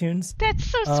on iTunes. That's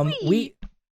so sweet.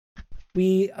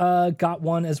 We got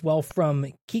one as well from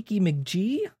Kiki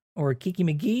McGee or Kiki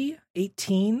McGee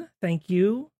 18. Thank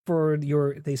you for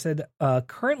they said,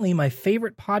 currently my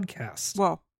favorite podcast.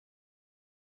 Whoa.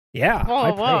 Yeah.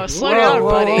 high Whoa, praise. slow down,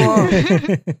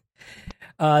 buddy.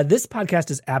 This podcast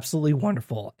is absolutely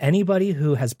wonderful. Anybody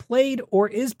who has played or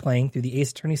is playing through the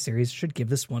Ace Attorney series should give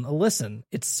this one a listen.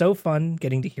 It's so fun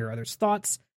getting to hear others'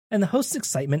 thoughts, and the host's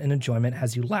excitement and enjoyment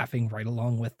has you laughing right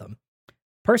along with them.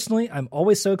 Personally, I'm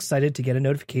always so excited to get a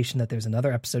notification that there's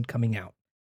another episode coming out.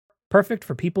 Perfect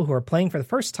for people who are playing for the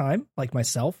first time, like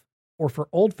myself, or for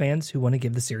old fans who want to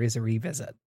give the series a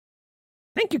revisit.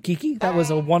 Thank you, Kiki. That was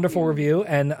a wonderful review,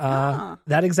 and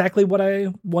that's exactly what I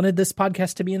wanted this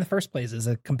podcast to be in the first place, is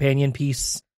a companion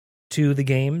piece to the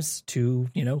games to,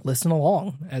 listen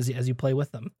along as you play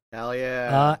with them. Hell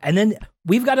yeah. And then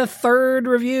we've got a third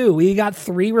review. We got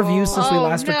 3 reviews since we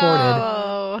last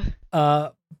recorded.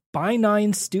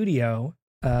 By9 Studio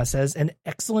says, an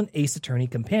excellent Ace Attorney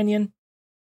companion.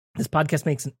 This podcast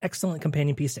makes an excellent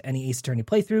companion piece to any Ace Attorney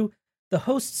playthrough. The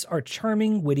hosts are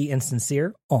charming, witty, and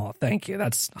sincere. Oh, thank you.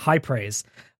 That's high praise.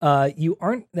 They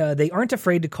aren't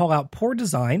afraid to call out poor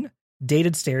design,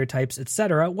 dated stereotypes,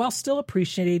 etc., while still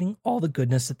appreciating all the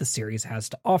goodness that the series has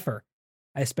to offer.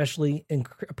 I especially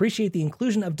appreciate the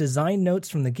inclusion of design notes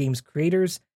from the game's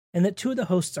creators, and that 2 of the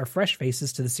hosts are fresh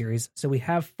faces to the series, so we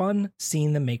have fun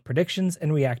seeing them make predictions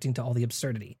and reacting to all the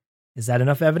absurdity. Is that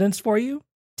enough evidence for you?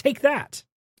 Take that.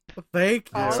 Thank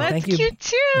you. Oh, that's thank you. cute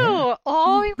too. Yeah.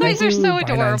 Oh, you guys Thank are so you,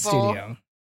 By9 adorable. Studio.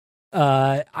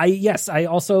 I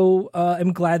also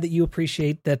am glad that you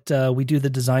appreciate that we do the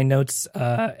design notes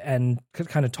and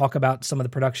kind of talk about some of the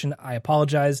production. I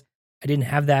apologize. I didn't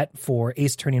have that for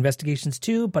Ace Attorney Investigations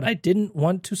 2, but I didn't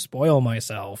want to spoil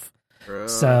myself.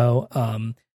 So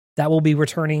that will be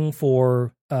returning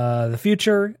for the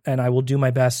future, and I will do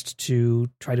my best to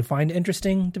try to find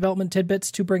interesting development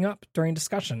tidbits to bring up during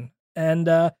discussion.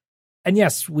 And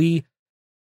yes, we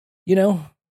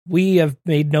have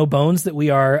made no bones that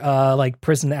we are like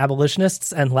prison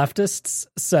abolitionists and leftists.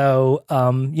 So,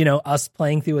 us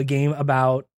playing through a game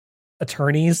about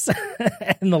attorneys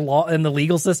and the law and the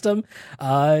legal system,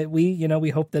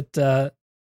 we hope that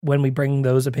when we bring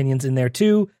those opinions in there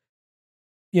too,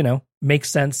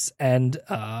 makes sense and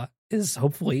is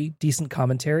hopefully decent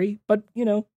commentary. But,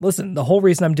 listen, the whole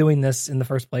reason I'm doing this in the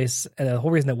first place, and the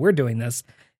whole reason that we're doing this,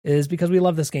 is because we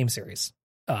love this game series.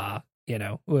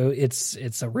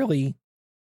 It's a really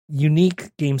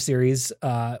unique game series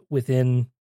within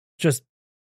just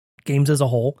games as a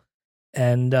whole.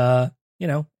 And,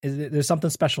 there's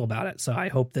something special about it. So I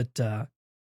hope that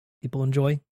people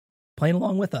playing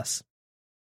along with us.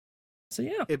 So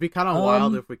yeah, it'd be kind of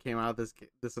wild if we came out of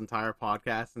this entire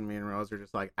podcast and me and Rose are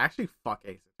just like, actually, fuck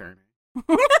Ace Attorney.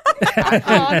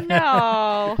 Oh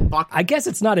no! Fuck. I guess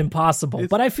it's not impossible,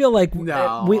 but I feel like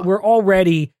No. we're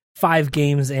already 5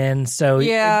 games in. So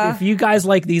Yeah. if you guys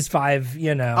like these 5,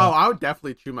 Oh, I would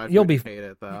definitely chew my food. You'll be- and hate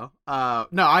it though.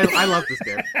 No, I love this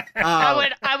game.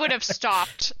 I would have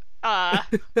stopped.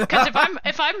 Because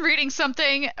if I'm reading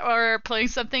something or playing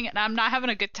something and I'm not having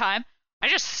a good time, I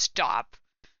just stop.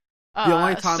 The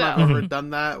only time so- I've ever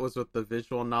done that was with the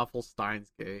visual novel Steins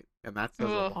Gate, and that says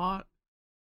a Ugh. lot.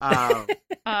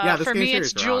 Yeah, this for game me,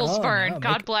 it's series Jules rocks. Oh, Verne. no,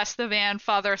 God bless the man,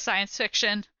 father of science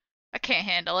fiction. I can't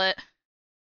handle it.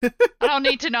 I don't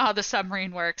need to know how the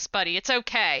submarine works, buddy. It's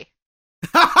okay.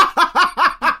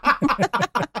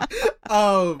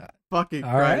 Oh, fucking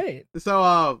all right.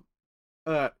 So,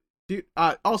 dude,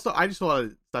 also, I just want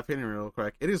to stop in real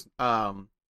quick. It is,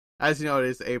 as you know, it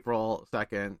is April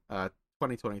 2nd,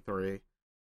 2023.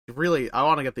 Really, I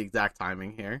want to get the exact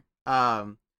timing here.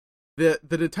 The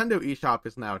Nintendo eShop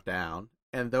is now down,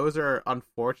 and those are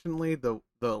unfortunately the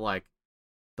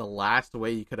last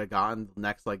way you could have gotten the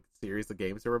next series of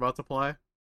games we're about to play.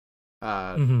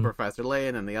 Professor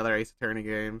Layton and the other Ace Attorney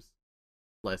games.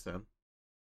 Listen,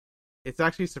 it's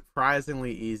actually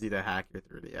surprisingly easy to hack your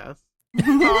 3DS.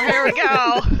 Oh, here we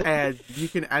go. And you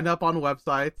can end up on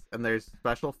websites, and there's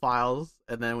special files,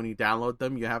 and then when you download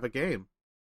them, you have a game.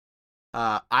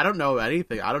 I don't know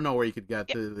anything. I don't know where you could get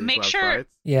to these Make websites. sure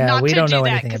Yeah, not we to don't do know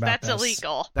that, anything 'cause about that's this.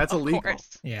 illegal. That's of illegal.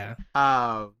 course. Yeah.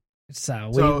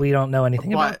 So So we don't know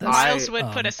anything about but this. Miles would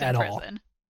put us in at all. prison.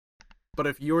 but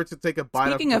if you were to take a bite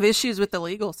Speaking of issues with the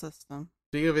legal system.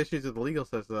 Speaking of issues with the legal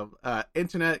system,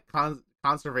 internet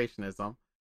conservationism,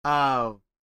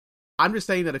 I'm just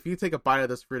saying that if you take a bite of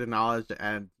this fruit of knowledge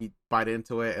and you bite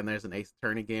into it and there's an Ace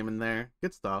Attorney game in there,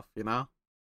 good stuff,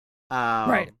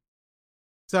 Right.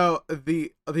 So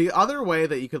the other way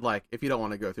that you could, like, if you don't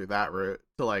want to go through that route,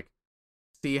 to like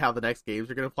see how the next games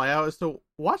are going to play out, is to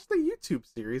watch the YouTube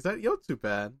series at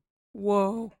Yotsuben.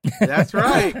 Whoa. That's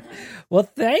right. Well,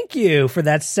 thank you for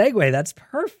that segue. That's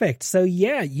perfect. So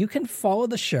yeah, you can follow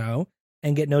the show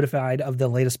and get notified of the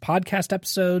latest podcast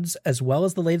episodes as well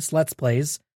as the latest Let's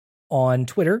Plays on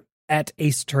Twitter at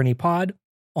Ace Attorney Pod,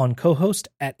 on co-host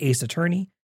at Ace Attorney,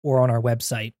 or on our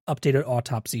website,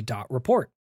 updatedautopsy.report.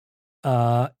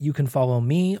 You can follow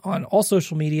me on all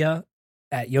social media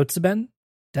at Yotsuben.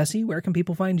 Desi, where can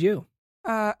people find you?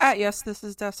 At yes, this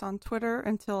is Des on Twitter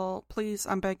until, please,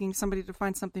 I'm begging somebody to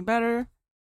find something better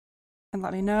and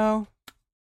let me know.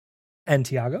 And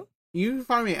Tiago? You can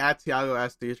find me at Tiago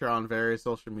S. Dieter on various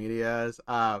social medias.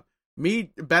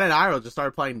 Me, Ben, and Iro just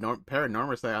started playing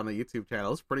Paranormous on the YouTube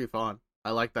channel. It's pretty fun.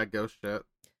 I like that ghost shit.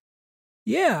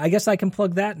 Yeah, I guess I can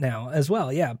plug that now as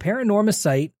well. Yeah, Paranormous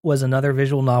Sight was another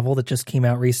visual novel that just came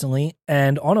out recently,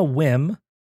 and on a whim,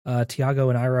 Tiago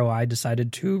and I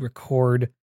decided to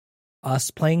record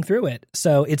us playing through it.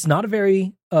 So it's not a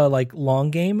very long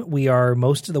game. We are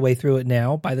most of the way through it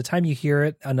now. By the time you hear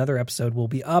it, another episode will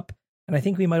be up, and I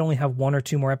think we might only have 1 or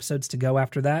 2 more episodes to go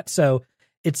after that. So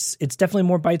it's definitely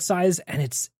more bite size, and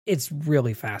it's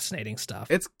really fascinating stuff.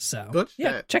 It's so good shit.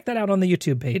 Yeah, check that out on the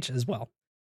YouTube page as well.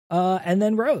 And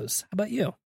then Rose, how about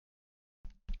you?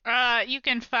 You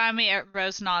can find me at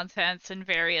Rose Nonsense in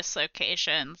various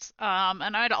locations.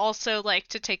 And I'd also like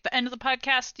to take the end of the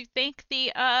podcast to thank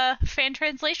the fan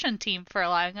translation team for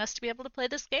allowing us to be able to play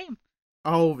this game.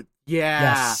 Oh, yeah.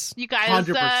 Yes. You guys,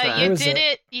 100%. you did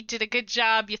it. You did a good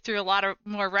job. You threw a lot of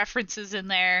more references in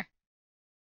there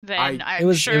than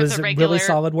I'm sure the regular really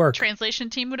solid work. translation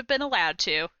team would have been allowed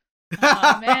to.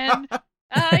 And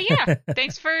yeah,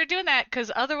 thanks for doing that,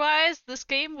 because otherwise this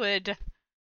game would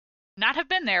not have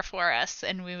been there for us,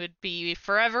 and we would be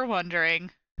forever wondering.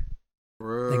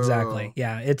 Bro. Exactly.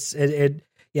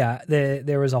 Yeah,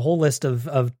 there was a whole list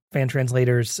of fan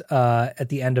translators at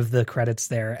the end of the credits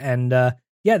there, and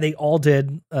yeah, they all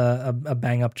did a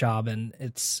bang up job, and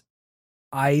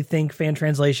I think fan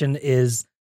translation is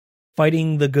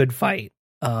fighting the good fight.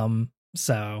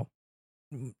 So,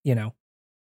 you know,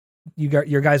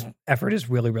 your guys' effort is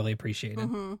really, really appreciated.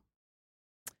 Mm-hmm.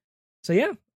 So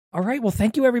yeah. All right. Well,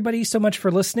 thank you everybody so much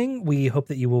for listening. We hope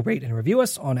that you will rate and review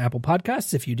us on Apple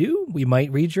Podcasts. If you do, we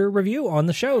might read your review on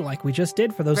the show like we just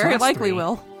did for those Very last likely 3.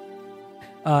 will.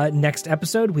 Next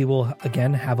episode, we will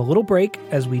again have a little break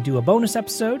as we do a bonus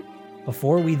episode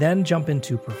before we then jump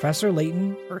into Professor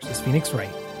Layton versus Phoenix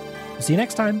Wright. We'll see you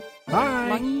next time.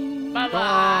 Bye. Bye.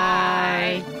 Bye-bye.